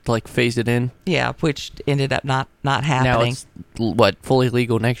 years to phase it in. Yeah, which ended up not happening. Now it's fully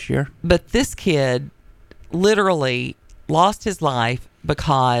legal next year. But this kid literally lost his life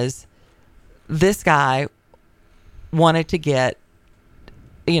because this guy wanted to get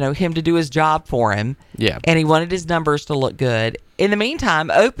him to do his job for him. Yeah. And he wanted his numbers to look good. In the meantime,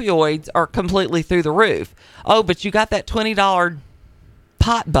 opioids are completely through the roof. Oh, but you got that $20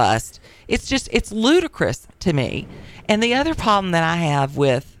 pot bust. It's ludicrous to me. And the other problem that I have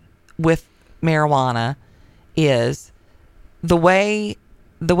with marijuana is the way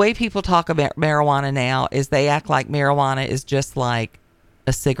people talk about marijuana now is they act like marijuana is just like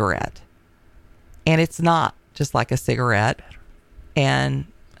a cigarette. And it's not just like a cigarette. And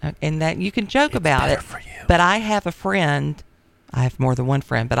that you can joke about it. But I have a friend, I have more than one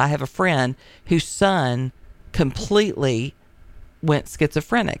friend, but I have a friend whose son completely went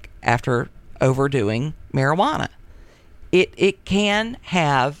schizophrenic after overdoing marijuana. It can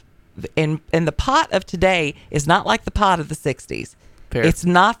have, and the pot of today is not like the pot of the 60s. Fair. It's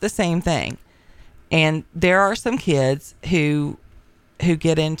not the same thing. And there are some kids who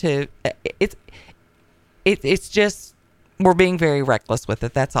get into it. It's just, we're being very reckless with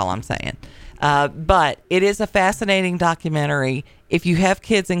it. That's all I'm saying. But it is a fascinating documentary. If you have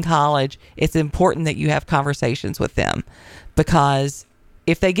kids in college, it's important that you have conversations with them, because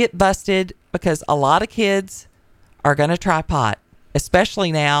if they get busted, because a lot of kids are going to try pot,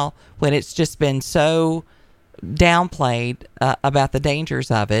 especially now when it's just been so downplayed about the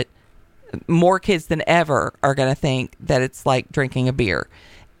dangers of it. More kids than ever are going to think that it's like drinking a beer.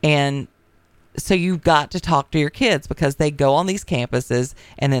 And so you've got to talk to your kids, because they go on these campuses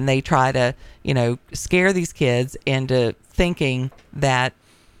and then they try to, scare these kids into thinking that,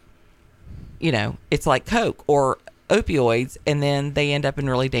 it's like Coke or opioids, and then they end up in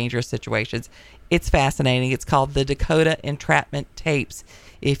really dangerous situations. It's fascinating. It's called the Dakota Entrapment Tapes.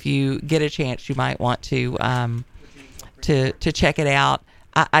 If you get a chance, you might want to check it out.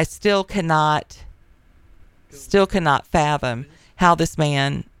 I still cannot fathom how this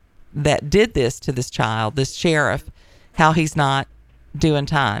man that did this to this child, this sheriff, how he's not doing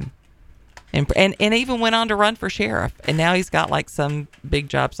time, and even went on to run for sheriff, and now he's got like some big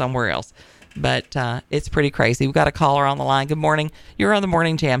job somewhere else. But it's pretty crazy. We've got a caller on the line. Good morning. You're on the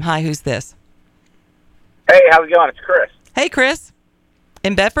Morning Jam. Hi, who's this? Hey, how's it going? It's Chris. Hey, Chris.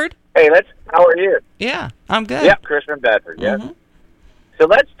 In Bedford? Hey, how are you? Yeah, I'm good. Yep, Chris from Bedford, yes. Mm-hmm. So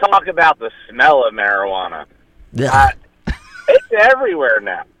let's talk about the smell of marijuana. It's everywhere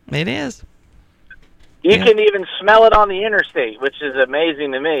now. It is. You can even smell it on the interstate, which is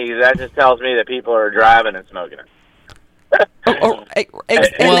amazing to me. That just tells me that people are driving and smoking it.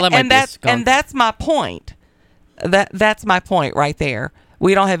 And that's my point. That's my point right there.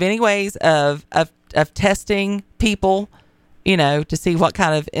 We don't have any ways of testing people, to see what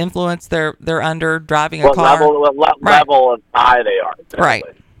kind of influence they're under driving a car. What level of high they are.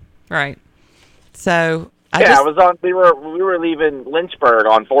 Exactly. Right. So we were leaving Lynchburg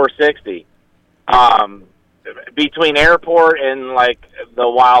on 460, between airport and like the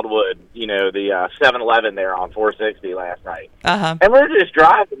Wildwood, the 7-Eleven there on 460 last night. Uh-huh. And we're just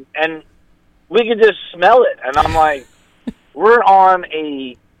driving, and we could just smell it. And I'm like, we're on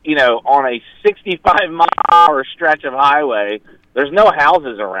a 65-mile-an-hour stretch of highway. There's no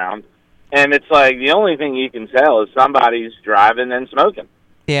houses around, and it's like the only thing you can tell is somebody's driving and smoking.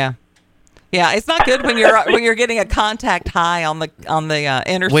 Yeah. Yeah, it's not good when you're getting a contact high on the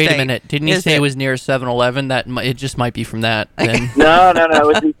interstate. Wait a minute, didn't you say it was near 7-Eleven? That it just might be from that. Then. No, it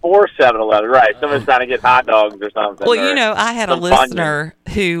was before 7-Eleven, right? Someone's trying to get hot dogs or something. Well, I had a listener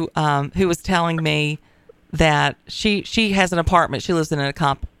who was telling me that she has an apartment. She lives in an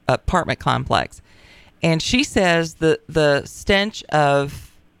apartment complex, and she says the stench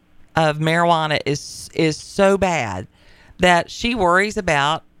of marijuana is so bad that she worries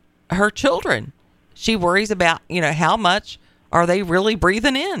about her children. She worries about, how much are they really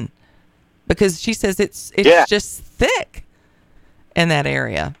breathing in, because she says it's just thick in that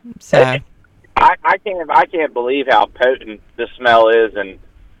area. So I can't believe how potent the smell is, and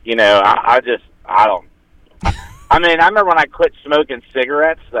I remember when I quit smoking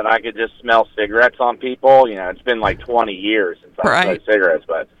cigarettes that I could just smell cigarettes on people. It's been like 20 years since I smoked cigarettes,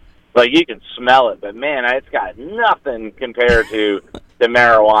 but you can smell it. But man, it's got nothing compared to the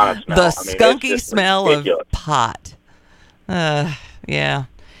marijuana smell. The skunky smell ridiculous. Of pot. Yeah.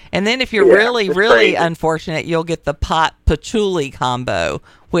 And then if you're really crazy. Unfortunate, you'll get the pot patchouli combo,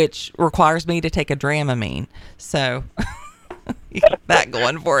 which requires me to take a Dramamine. So you get that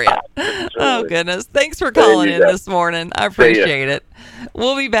going for you. Oh, goodness. Thanks for calling in this morning. I appreciate it.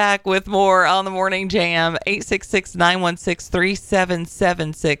 We'll be back with more on the Morning Jam.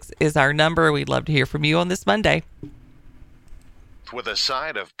 866-916-3776 is our number. We'd love to hear from you on this Monday. With a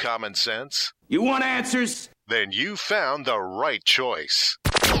side of common sense? You want answers? Then you found the right choice.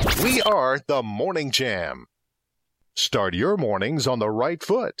 We are the Morning Jam. Start your mornings on the right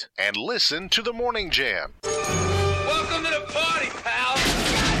foot and listen to the Morning Jam. Welcome to the party, pal.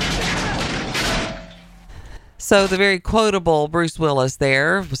 So the very quotable Bruce Willis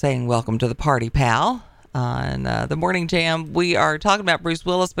there saying, "Welcome to the party, pal." On the Morning Jam, we are talking about Bruce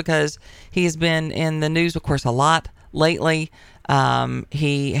Willis because he has been in the news, of course, a lot lately.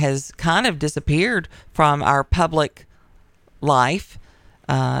 He has kind of disappeared from our public life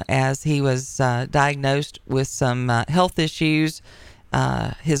as he was diagnosed with some health issues.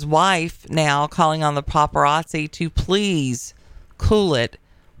 His wife now calling on the paparazzi to please cool it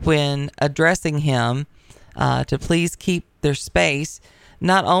when addressing him to please keep their space.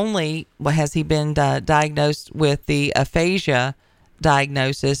 Not only has he been diagnosed with the aphasia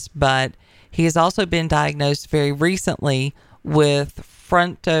diagnosis, but he has also been diagnosed very recently with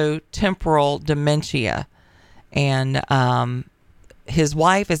frontotemporal dementia. And his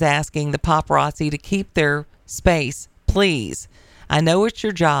wife is asking the paparazzi to keep their space, please. I know it's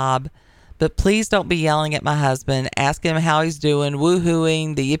your job, but please don't be yelling at my husband, ask him how he's doing,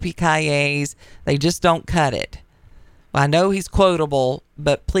 woohooing, the yippee-ki-yays. They just don't cut it. I know he's quotable,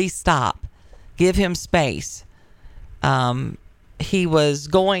 but please stop. Give him space. He was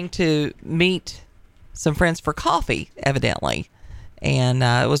going to meet some friends for coffee, evidently. And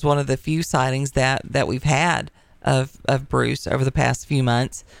it was one of the few sightings that we've had of Bruce over the past few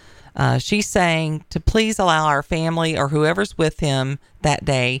months. She's saying to please allow our family or whoever's with him that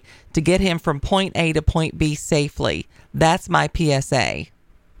day to get him from point A to point B safely. That's my PSA.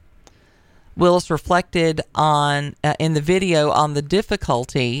 Willis reflected on in the video on the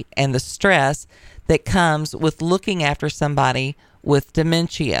difficulty and the stress that comes with looking after somebody with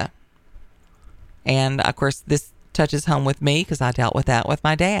dementia. And of course, this touches home with me because I dealt with that with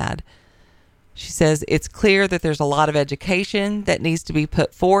my dad. She says it's clear that there's a lot of education that needs to be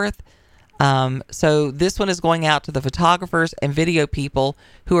put forth. So this one is going out to the photographers and video people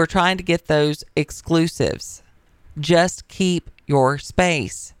who are trying to get those exclusives. Just keep your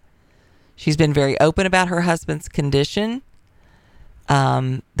space. She's been very open about her husband's condition.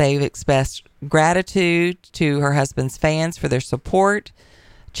 They've expressed gratitude to her husband's fans for their support.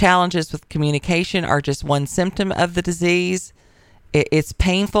 Challenges with communication are just one symptom of the disease. It's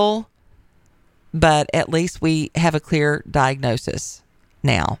painful, but at least we have a clear diagnosis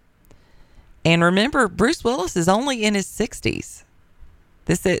now. And remember, Bruce Willis is only in his 60s.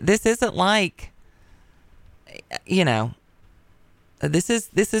 This isn't like, you know, this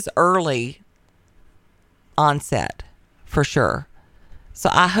is early onset for sure. So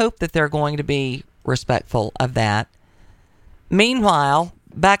I hope that they're going to be respectful of that. Meanwhile,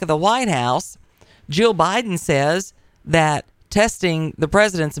 back at the White House, Jill Biden says that testing the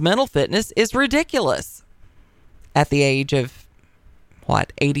president's mental fitness is ridiculous at the age of,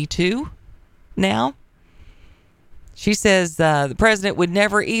 82 now? She says the president would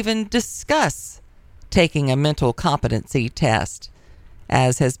never even discuss taking a mental competency test,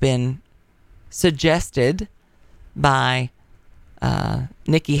 as has been suggested by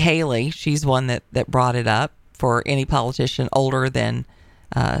Nikki Haley. She's one that brought it up for any politician older than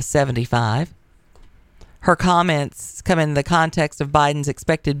 75. Her comments come in the context of Biden's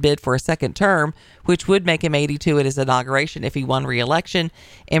expected bid for a second term, which would make him 82 at his inauguration if he won re-election.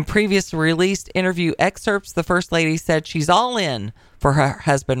 In previous released interview excerpts, the First Lady said she's all in for her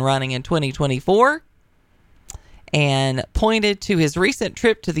husband running in 2024 and pointed to his recent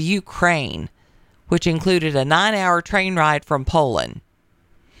trip to the Ukraine, which included a 9-hour train ride from Poland.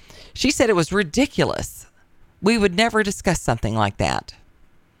 She said it was ridiculous. We would never discuss something like that.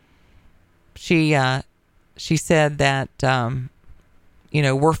 She said that,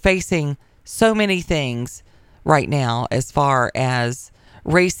 we're facing so many things right now as far as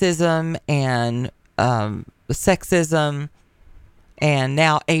racism and sexism and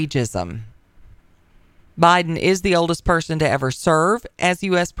now ageism. Biden is the oldest person to ever serve as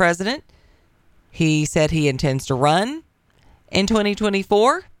U.S. president. He said he intends to run in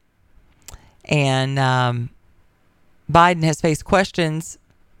 2024. And Biden has faced questions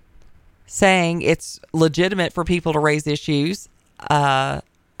saying it's legitimate for people to raise issues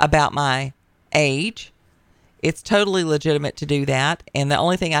about my age. It's totally legitimate to do that. And the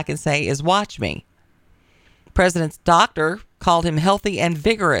only thing I can say is watch me. The president's doctor called him healthy and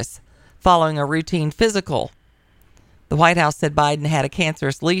vigorous following a routine physical. The White House said Biden had a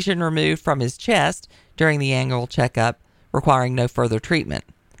cancerous lesion removed from his chest during the annual checkup, requiring no further treatment.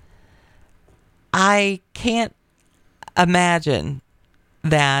 I can't imagine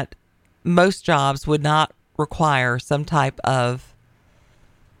that most jobs would not require some type of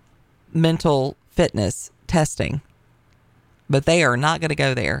mental fitness testing, but they are not going to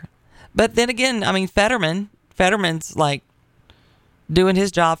go there. But then again, I mean, Fetterman's like doing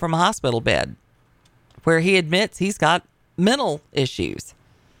his job from a hospital bed where he admits he's got mental issues,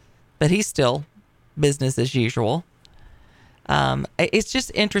 but he's still business as usual. It's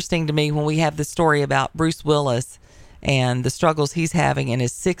just interesting to me when we have the story about Bruce Willis and the struggles he's having in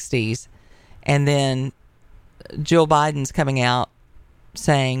his 60s, and then Jill Biden's coming out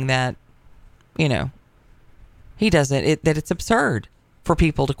saying that, he doesn't, that it's absurd for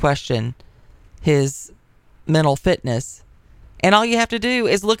people to question his mental fitness. And all you have to do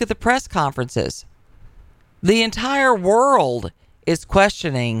is look at the press conferences. The entire world is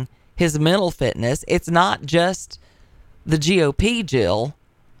questioning his mental fitness. It's not just the GOP, Jill.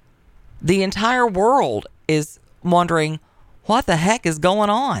 The entire world is wondering what the heck is going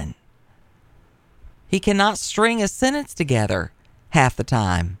on. He cannot string a sentence together half the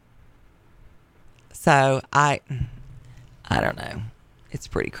time. So I don't know. It's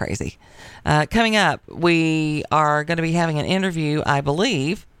pretty crazy. Coming up, we are going to be having an interview, I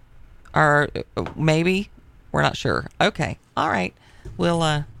believe, or maybe we're not sure. Okay. All right. We'll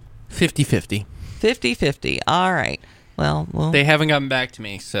 50-50. 50-50. All right. Well, they haven't gotten back to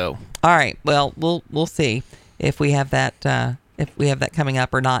me, so. All right. Well, we'll see if we have that coming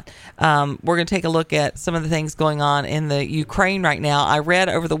up or not. We're going to take a look at some of the things going on in the Ukraine right now. I read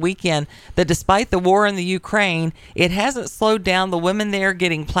over the weekend that despite the war in the Ukraine, it hasn't slowed down the women there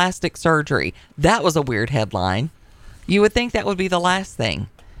getting plastic surgery. That was a weird headline. You would think that would be the last thing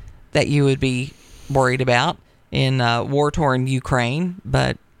that you would be worried about in war-torn Ukraine,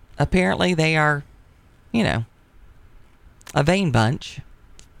 but apparently they are, a vain bunch.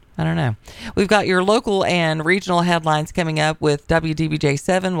 I don't know. We've got your local and regional headlines coming up with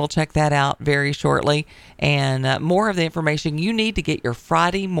WDBJ7. We'll check that out very shortly. And more of the information you need to get your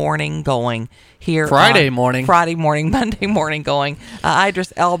Friday morning going here. Monday morning, going.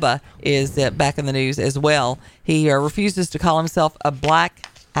 Idris Elba is back in the news as well. He refuses to call himself a black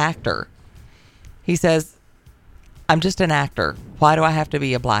actor. He says, I'm just an actor. Why do I have to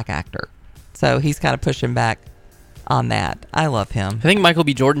be a black actor? So he's kind of pushing back on that. I love him. I think Michael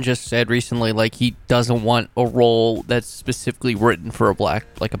B. Jordan just said recently, like, he doesn't want a role that's specifically written for a black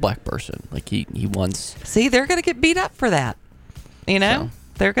person. Like he wants. See, they're gonna get beat up for that. So,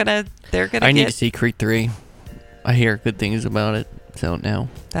 they're gonna. I need to see Creed 3. I hear good things about it. So now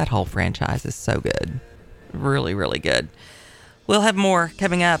that whole franchise is so good, really, really good. We'll have more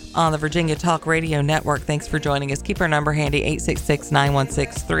coming up on the Virginia Talk Radio Network. Thanks for joining us. Keep our number handy,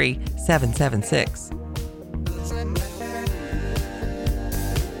 866-916-3776.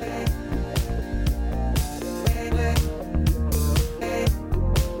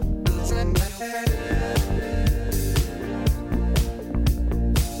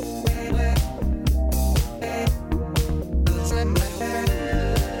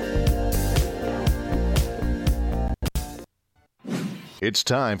 It's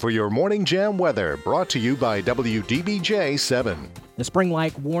time for your Morning Jam weather, brought to you by WDBJ 7. The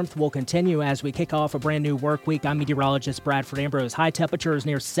spring-like warmth will continue as we kick off a brand new work week. I'm meteorologist Bradford Ambrose. High temperatures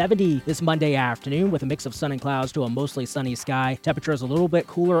near 70 this Monday afternoon with a mix of sun and clouds to a mostly sunny sky. Temperatures a little bit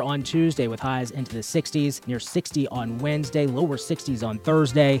cooler on Tuesday with highs into the 60s, near 60 on Wednesday, lower 60s on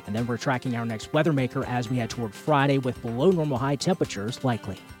Thursday. And then we're tracking our next weather maker as we head toward Friday with below normal high temperatures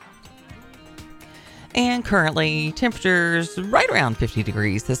likely. And currently, temperatures right around 50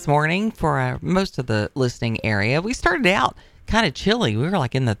 degrees this morning for most of the listening area. We started out kind of chilly. We were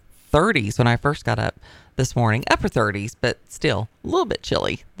like in the 30s when I first got up this morning. Upper 30s, but still a little bit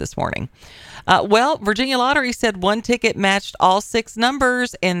chilly this morning. Virginia Lottery said one ticket matched all 6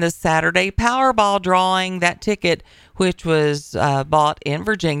 numbers in the Saturday Powerball drawing. That ticket, which was bought in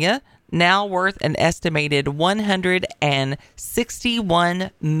Virginia, now worth an estimated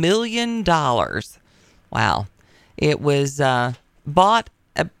 $161 million. Wow. It was bought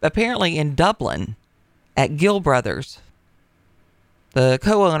apparently in Dublin at Gill Brothers. The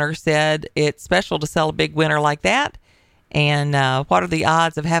co-owner said it's special to sell a big winner like that. And what are the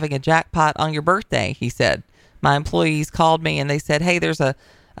odds of having a jackpot on your birthday? He said. My employees called me and they said, hey, there's the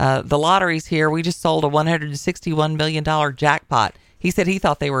lottery's here. We just sold a $161 million jackpot. He said he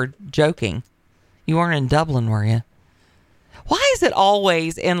thought they were joking. You weren't in Dublin, were you? Why is it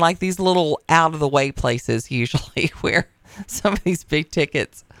always in like these little out of the way places usually where some of these big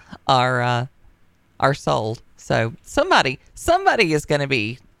tickets are sold? So somebody is going to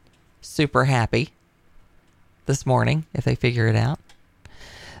be super happy this morning if they figure it out.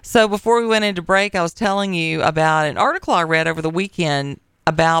 So before we went into break, I was telling you about an article I read over the weekend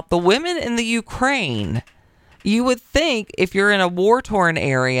about the women in the Ukraine. You would think if you're in a war-torn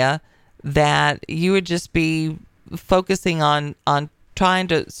area that you would just be focusing on trying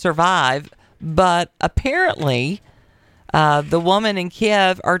to survive, but apparently the women in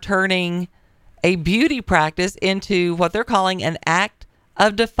Kiev are turning a beauty practice into what they're calling an act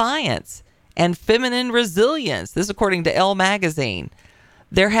of defiance and feminine resilience. This is according to Elle magazine.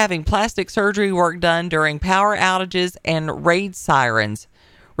 They're having plastic surgery work done during power outages and raid sirens,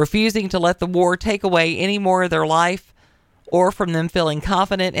 refusing to let the war take away any more of their life or from them feeling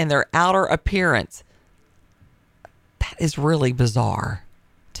confident in their outer appearance. That is really bizarre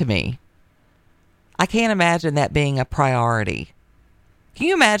to me. I can't imagine that being a priority. Can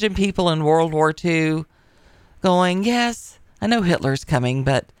you imagine people in World War II going, yes, I know Hitler's coming,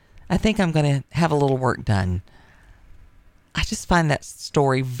 but I think I'm going to have a little work done. I just find that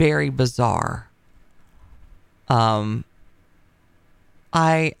story very bizarre. I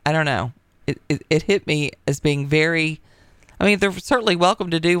don't know. It hit me as being very, I mean, they're certainly welcome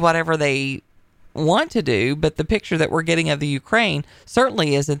to do whatever they want to do, but the picture that we're getting of the Ukraine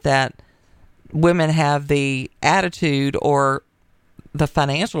certainly isn't that women have the attitude or the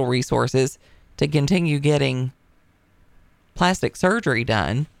financial resources to continue getting plastic surgery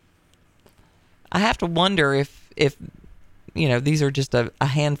done. I have to wonder if these are just a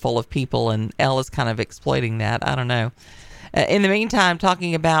handful of people and Elle is kind of exploiting that. I don't know. In the meantime,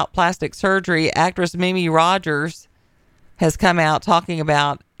 talking about plastic surgery, actress Mimi Rogers has come out talking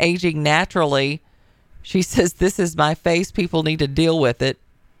about aging naturally. She says, "This is my face. People need to deal with it.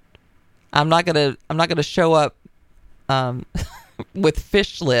 I'm not gonna show up with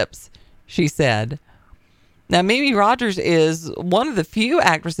fish lips," she said. Now, Mimi Rogers is one of the few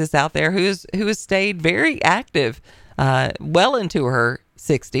actresses out there who has stayed very active well into her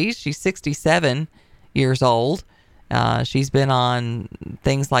 60s. She's 67 years old. She's been on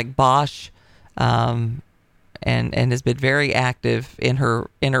things like Bosch and has been very active in her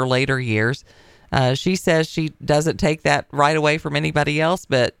later years. She says she doesn't take that right away from anybody else,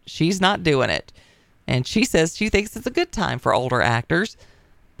 but she's not doing it. And she says she thinks it's a good time for older actors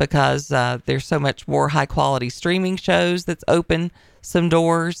because there's so much more high-quality streaming shows that's open some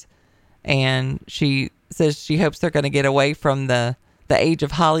doors. And she says she hopes they're going to get away from the age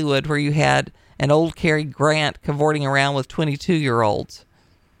of Hollywood where you had an old Cary Grant cavorting around with 22-year-olds.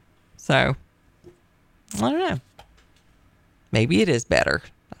 So, I don't know. Maybe it is better.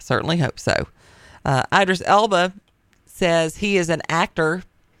 I certainly hope so. Idris Elba says he is an actor.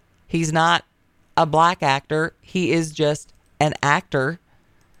 He's not a black actor. He is just an actor.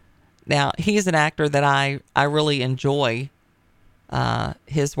 Now, he is an actor that I really enjoy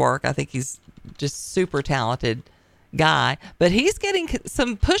his work. I think he's just super talented guy. But he's getting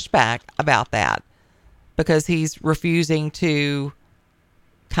some pushback about that because he's refusing to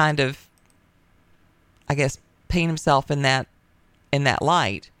kind of, I guess, paint himself in that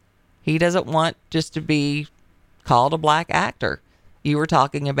light. He doesn't want just to be called a black actor. You were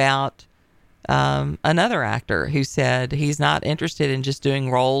talking about another actor who said he's not interested in just doing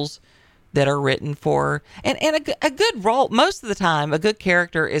roles that are written for, and a good role. Most of the time, a good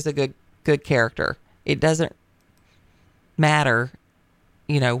character is a good character. It doesn't matter,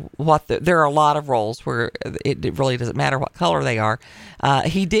 there are a lot of roles where it really doesn't matter what color they are.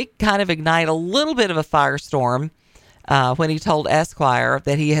 He did kind of ignite a little bit of a firestorm when he told Esquire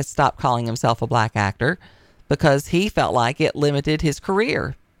that he has stopped calling himself a black actor because he felt like it limited his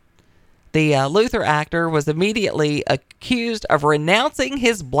career. The Luther actor was immediately accused of renouncing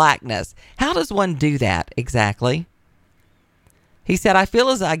his blackness. How does one do that exactly? He said, "I feel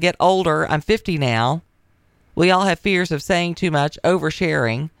as I get older, I'm 50 now. We all have fears of saying too much,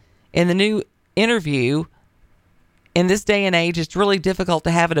 oversharing. In the new interview, in this day and age, it's really difficult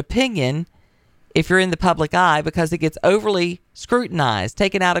to have an opinion if you're in the public eye because it gets overly scrutinized,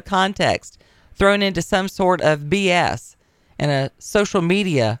 taken out of context, thrown into some sort of BS and a social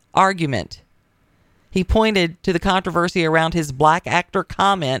media argument." He pointed to the controversy around his black actor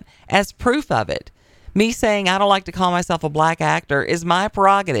comment as proof of it. "Me saying I don't like to call myself a black actor is my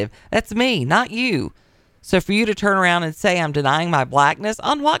prerogative. That's me, not you. So for you to turn around and say I'm denying my blackness,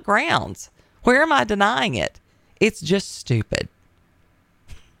 on what grounds? Where am I denying it? It's just stupid."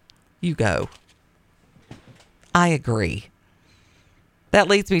 You go. I agree. That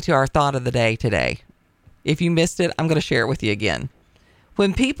leads me to our thought of the day today. If you missed it, I'm going to share it with you again.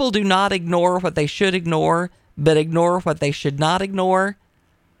 When people do not ignore what they should ignore, but ignore what they should not ignore,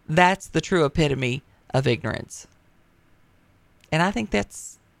 that's the true epitome of ignorance. And I think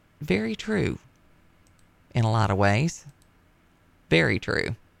that's very true in a lot of ways. Very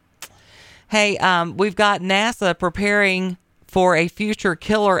true. Hey, we've got NASA preparing for a future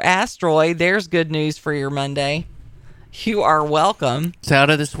killer asteroid. There's good news for your Monday. You are welcome. It's out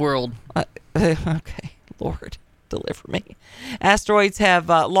of this world. Okay. Lord, deliver me. Asteroids have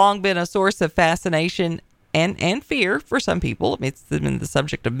long been a source of fascination and fear for some people. It's been the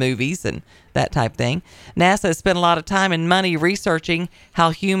subject of movies and that type of thing. NASA has spent a lot of time and money researching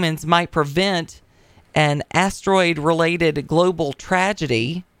how humans might prevent an asteroid-related global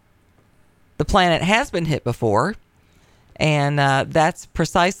tragedy. The planet has been hit before, and that's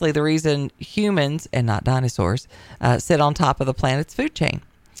precisely the reason humans, and not dinosaurs, sit on top of the planet's food chain.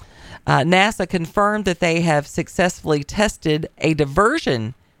 NASA confirmed that they have successfully tested a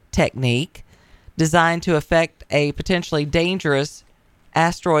diversion technique designed to affect a potentially dangerous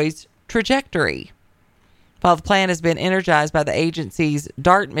asteroid's trajectory. While the plan has been energized by the agency's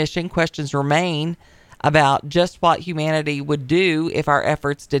DART mission, questions remain about just what humanity would do if our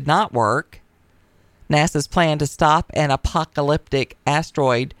efforts did not work. NASA's plan to stop an apocalyptic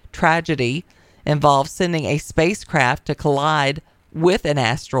asteroid tragedy involves sending a spacecraft to collide with an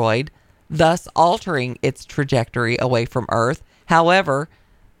asteroid, thus altering its trajectory away from Earth. However,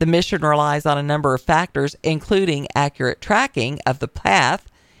 the mission relies on a number of factors, including accurate tracking of the path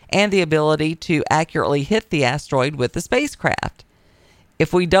and the ability to accurately hit the asteroid with the spacecraft.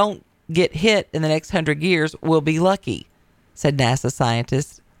 If we don't get hit in the next 100 years, we'll be lucky, said NASA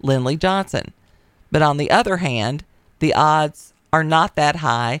scientist Lindley Johnson. But on the other hand, the odds are not that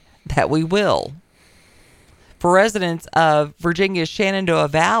high that we will. For residents of Virginia's Shenandoah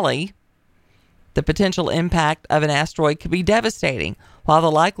Valley, the potential impact of an asteroid could be devastating. While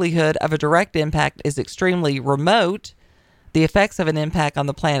the likelihood of a direct impact is extremely remote, the effects of an impact on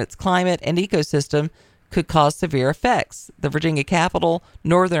the planet's climate and ecosystem could cause severe effects. The Virginia capital,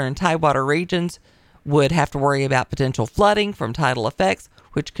 northern and tidewater regions would have to worry about potential flooding from tidal effects,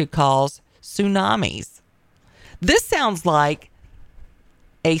 which could cause tsunamis. This sounds like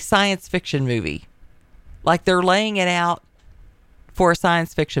a science fiction movie. Like they're laying it out for a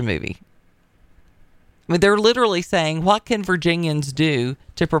science fiction movie. I mean, they're literally saying, what can Virginians do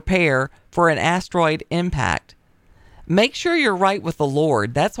to prepare for an asteroid impact? Make sure you're right with the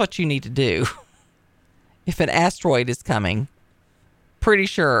Lord. That's what you need to do. If an asteroid is coming, pretty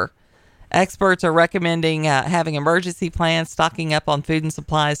sure. Experts are recommending having emergency plans, stocking up on food and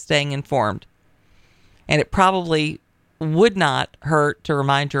supplies, staying informed. And it probably would not hurt to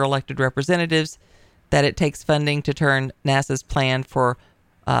remind your elected representatives that it takes funding to turn NASA's plan for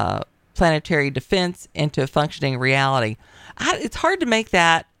planetary defense into a functioning reality. It's hard to make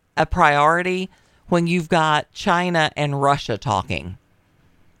that a priority when you've got China and Russia talking.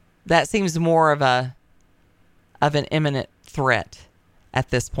 That seems more of an imminent threat at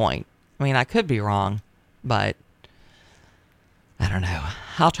this point. I mean, I could be wrong, but I don't know.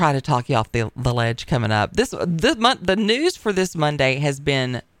 I'll try to talk you off the ledge coming up. The news for this Monday has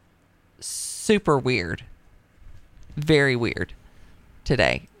been super weird. Very weird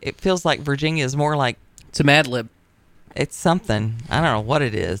today. It feels like Virginia is more like... It's a Mad Lib. It's something. I don't know what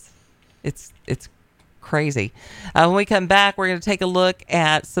it is. It's crazy. When we come back, we're going to take a look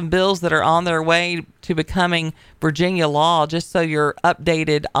at some bills that are on their way to becoming Virginia law, just so you're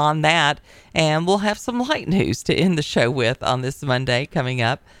updated on that. And we'll have some light news to end the show with on this Monday coming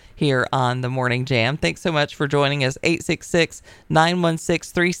up here on the Morning Jam. Thanks so much for joining us.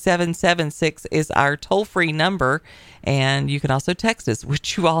 866-916-3776 is our toll-free number. And you can also text us,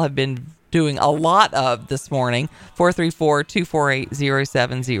 which you all have been doing a lot of this morning,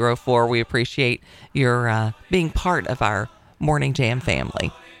 434-248-0704. We appreciate your being part of our Morning Jam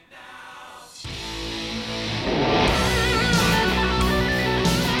family.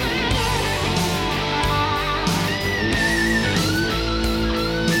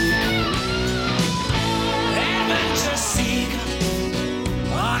 Adventure seeker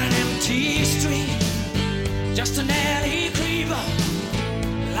on an empty street, just an alley creeper.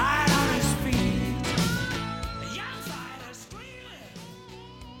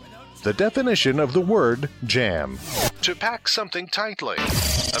 The definition of the word jam. To pack something tightly.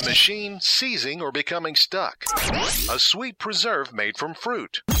 A machine seizing or becoming stuck. A sweet preserve made from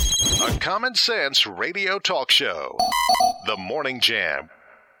fruit. A common sense radio talk show. The Morning Jam.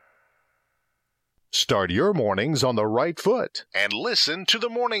 Start your mornings on the right foot and listen to the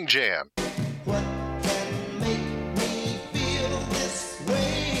Morning Jam.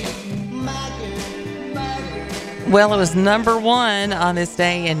 Well, it was number one on this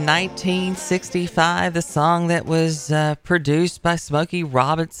day in 1965, the song that was produced by Smokey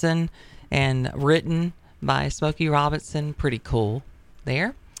Robinson and written by Smokey Robinson. Pretty cool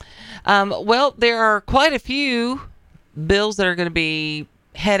there. Well, there are quite a few bills that are going to be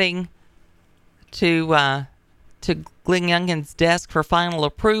heading to Glenn Youngkin's desk for final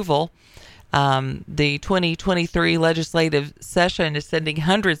approval. The 2023 legislative session is sending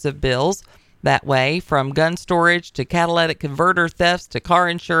hundreds of bills that way, from gun storage to catalytic converter thefts to car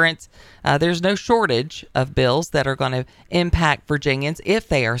insurance. There's no shortage of bills that are going to impact Virginians if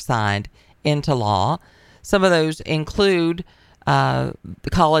they are signed into law. Some of those include the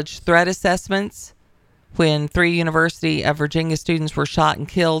college threat assessments, when 3 University of Virginia students were shot and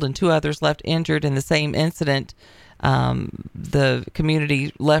killed and 2 others left injured in the same incident. The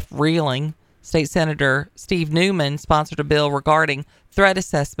community left reeling. State Senator Steve Newman sponsored a bill regarding threat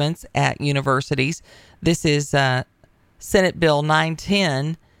assessments at universities. This is Senate Bill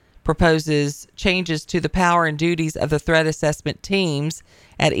 910, proposes changes to the power and duties of the threat assessment teams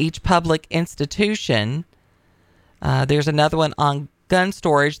at each public institution. There's another one on gun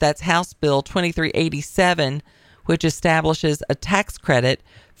storage. That's House Bill 2387, which establishes a tax credit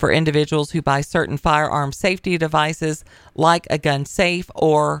for individuals who buy certain firearm safety devices like a gun safe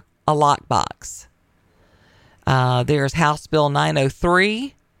or a lockbox. There's House Bill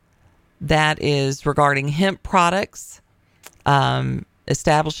 903. That is regarding hemp products,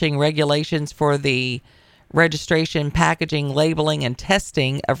 establishing regulations for the registration, packaging, labeling, and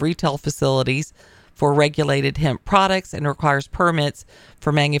testing of retail facilities for regulated hemp products, and requires permits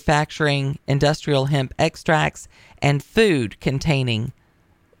for manufacturing industrial hemp extracts and food containing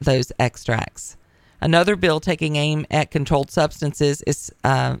those extracts. Another bill taking aim at controlled substances is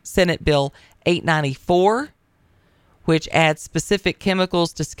Senate Bill 894, which adds specific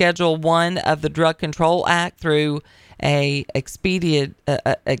chemicals to Schedule 1 of the Drug Control Act through a expedited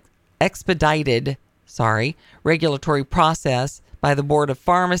regulatory process by the Board of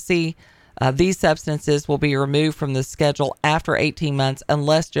Pharmacy. These substances will be removed from the schedule after 18 months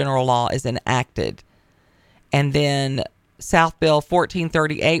unless general law is enacted. And then South Bill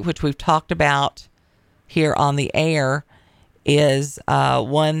 1438, which we've talked about here on the air, is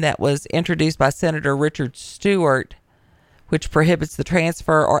one that was introduced by Senator Richard Stewart, which prohibits the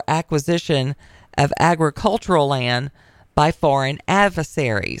transfer or acquisition of agricultural land by foreign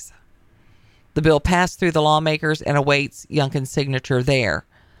adversaries. The bill passed through the lawmakers and awaits Youngkin's signature there.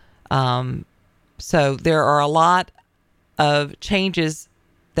 So there are a lot of changes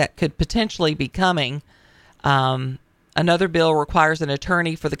that could potentially be coming. Another bill requires an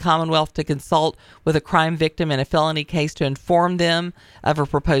attorney for the Commonwealth to consult with a crime victim in a felony case to inform them of a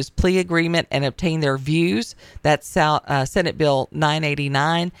proposed plea agreement and obtain their views. That's Senate Bill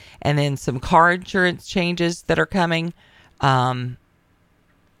 989. And then some car insurance changes that are coming. That's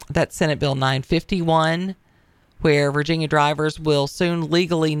Senate Bill 951, where Virginia drivers will soon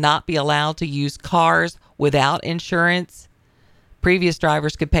legally not be allowed to use cars without insurance. Previous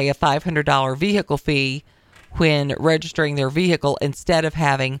drivers could pay a $500 vehicle fee when registering their vehicle instead of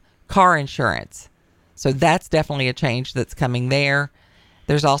having car insurance. So that's definitely a change that's coming there.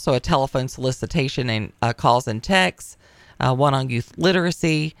 There's also a telephone solicitation and calls and texts, one on youth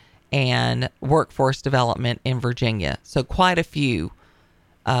literacy and workforce development in Virginia. So quite a few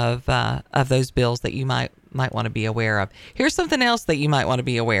of those bills that you might want to be aware of. Here's something else that you might want to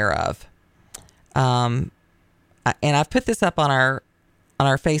be aware of. And I've put this up on our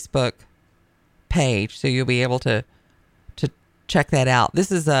Facebook page, so you'll be able to check that out.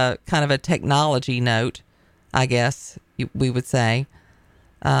 This is a kind of a technology note, I guess we would say.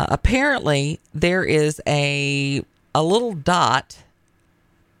 Apparently, there is a little dot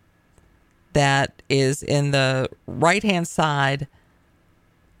that is in the right-hand side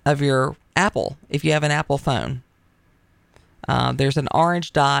of your Apple, if you have an Apple phone. There's an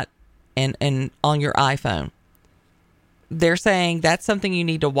orange dot and on your iPhone. They're saying that's something you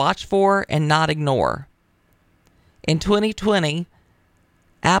need to watch for and not ignore. In 2020,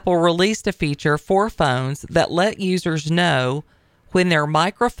 Apple released a feature for phones that let users know when their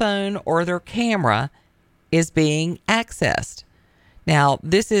microphone or their camera is being accessed. Now,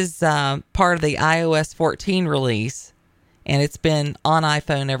 this is part of the iOS 14 release, and it's been on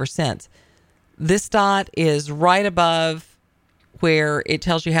iPhone ever since. This dot is right above where it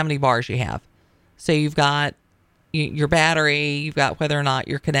tells you how many bars you have. So you've got your battery, you've got whether or not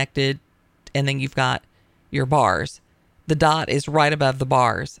you're connected, and then you've got your bars. The dot is right above the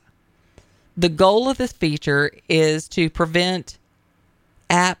bars. The goal of this feature is to prevent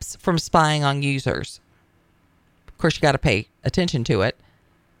apps from spying on users. Of course, you got to pay attention to it.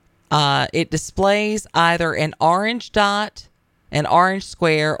 It displays either an orange dot, an orange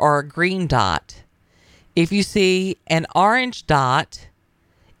square, or a green dot. If you see an orange dot,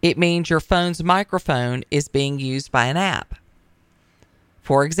 it means your phone's microphone is being used by an app.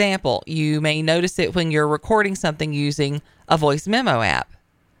 For example, you may notice it when you're recording something using a voice memo app.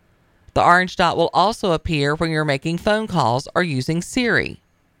 The orange dot will also appear when you're making phone calls or using Siri.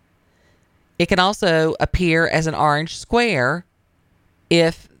 It can also appear as an orange square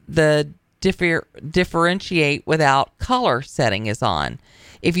if the differentiate without color setting is on.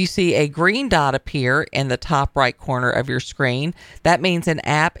 If you see a green dot appear in the top right corner of your screen, that means an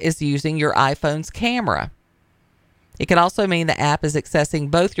app is using your iPhone's camera. It can also mean the app is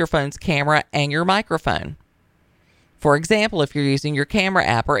accessing both your phone's camera and your microphone. For example, if you're using your camera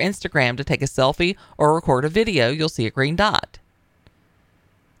app or Instagram to take a selfie or record a video, you'll see a green dot.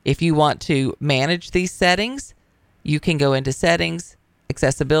 If you want to manage these settings, you can go into Settings,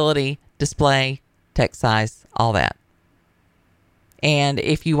 Accessibility, Display, Text Size, all that. And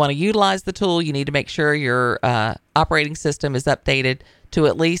if you want to utilize the tool, you need to make sure your operating system is updated to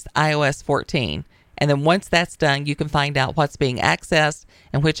at least iOS 14. And then once that's done, you can find out what's being accessed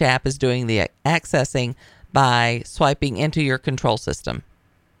and which app is doing the accessing by swiping into your control system.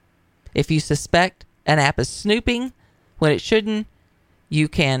 If you suspect an app is snooping when it shouldn't, you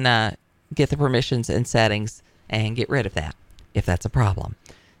can get the permissions and settings and get rid of that if that's a problem.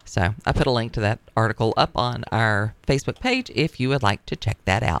 So I put a link to that article up on our Facebook page if you would like to check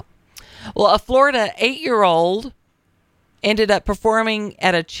that out. Well, a Florida 8-year-old ended up performing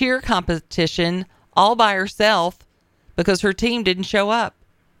at a cheer competition all by herself because her team didn't show up.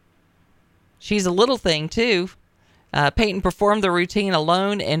 She's a little thing, too. Peyton performed the routine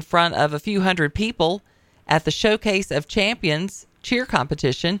alone in front of a few hundred people at the Showcase of Champions cheer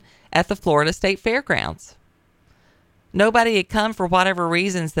competition at the Florida State Fairgrounds. Nobody had come for whatever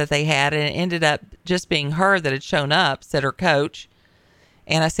reasons that they had, and it ended up just being her that had shown up, said her coach.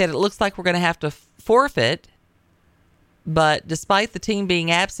 And I said, it looks like we're going to have to forfeit. But despite the team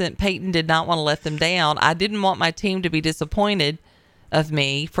being absent, Peyton did not want to let them down. I didn't want my team to be disappointed of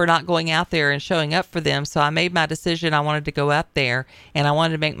me for not going out there and showing up for them. So I made my decision. I wanted to go out there, and I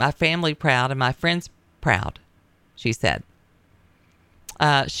wanted to make my family proud and my friends proud, she said.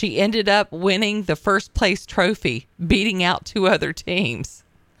 She ended up winning the first place trophy, beating out 2 other teams.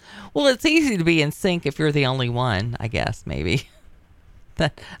 Well, it's easy to be in sync if you're the only one, I guess, maybe. I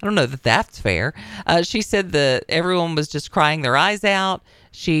don't know that that's fair. She said that everyone was just crying their eyes out.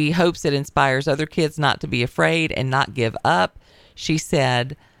 She hopes it inspires other kids not to be afraid and not give up. She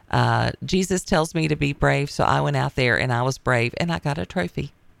said, Jesus tells me to be brave, so I went out there and I was brave and I got a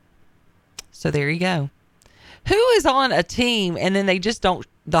trophy. So there you go. Who is on a team and then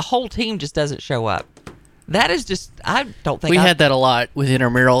the whole team just doesn't show up? That is just, I don't think we had that a lot with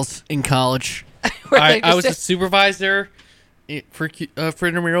intramurals in college. I was a supervisor for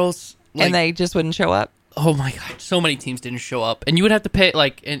intramurals. And they just wouldn't show up? Oh my God. So many teams didn't show up. And you would have to pay,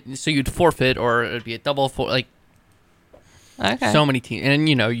 and so you'd forfeit, or it'd be a double okay. So many teams. And,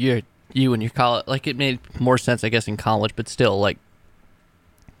 you and your college, it made more sense, I guess, in college, but still,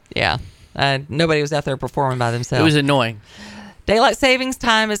 yeah. Nobody was out there performing by themselves. It was annoying. Daylight savings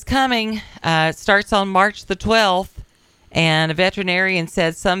time is coming. It starts on March the 12th, and a veterinarian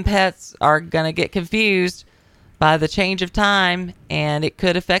said some pets are going to get confused by the change of time, and it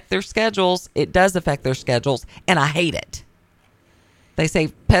could affect their schedules. It does affect their schedules, and I hate it. They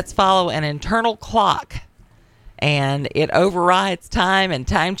say pets follow an internal clock, and it overrides time and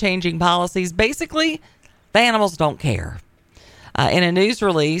time-changing policies. Basically, the animals don't care. In a news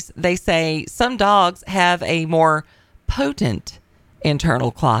release, they say some dogs have a more potent internal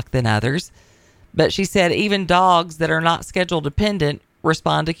clock than others. But she said even dogs that are not schedule dependent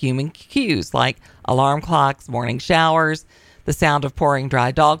respond to human cues like alarm clocks, morning showers, the sound of pouring dry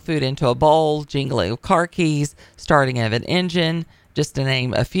dog food into a bowl, jingling of car keys, starting of an engine, just to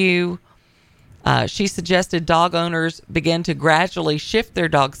name a few. She suggested dog owners begin to gradually shift their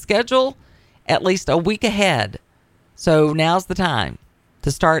dog's schedule at least a week ahead. So now's the time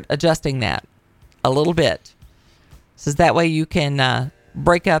to start adjusting that a little bit. So that way you can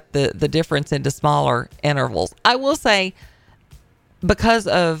break up the difference into smaller intervals. I will say, because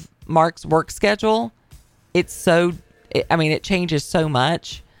of Mark's work schedule, it changes so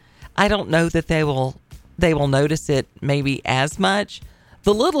much. I don't know that they will notice it maybe as much.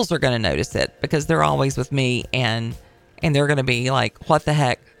 The littles are going to notice it because they're always with me, and they're going to be like, what the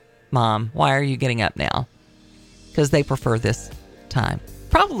heck, Mom? Why are you getting up now? Because they prefer this time.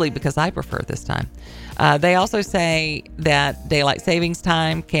 Probably because I prefer this time. They also say that daylight savings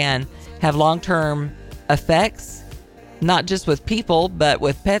time can have long-term effects, not just with people, but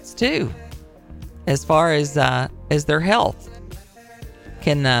with pets too, as far as their health.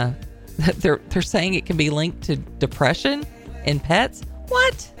 They're saying it can be linked to depression in pets?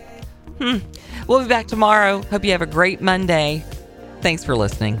 What? We'll be back tomorrow. Hope you have a great Monday. Thanks for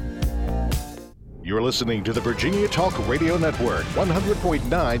listening. You're listening to the Virginia Talk Radio Network, 100.9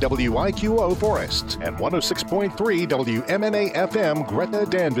 WIQO Forest and 106.3 WMNA FM Gretna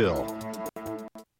Danville.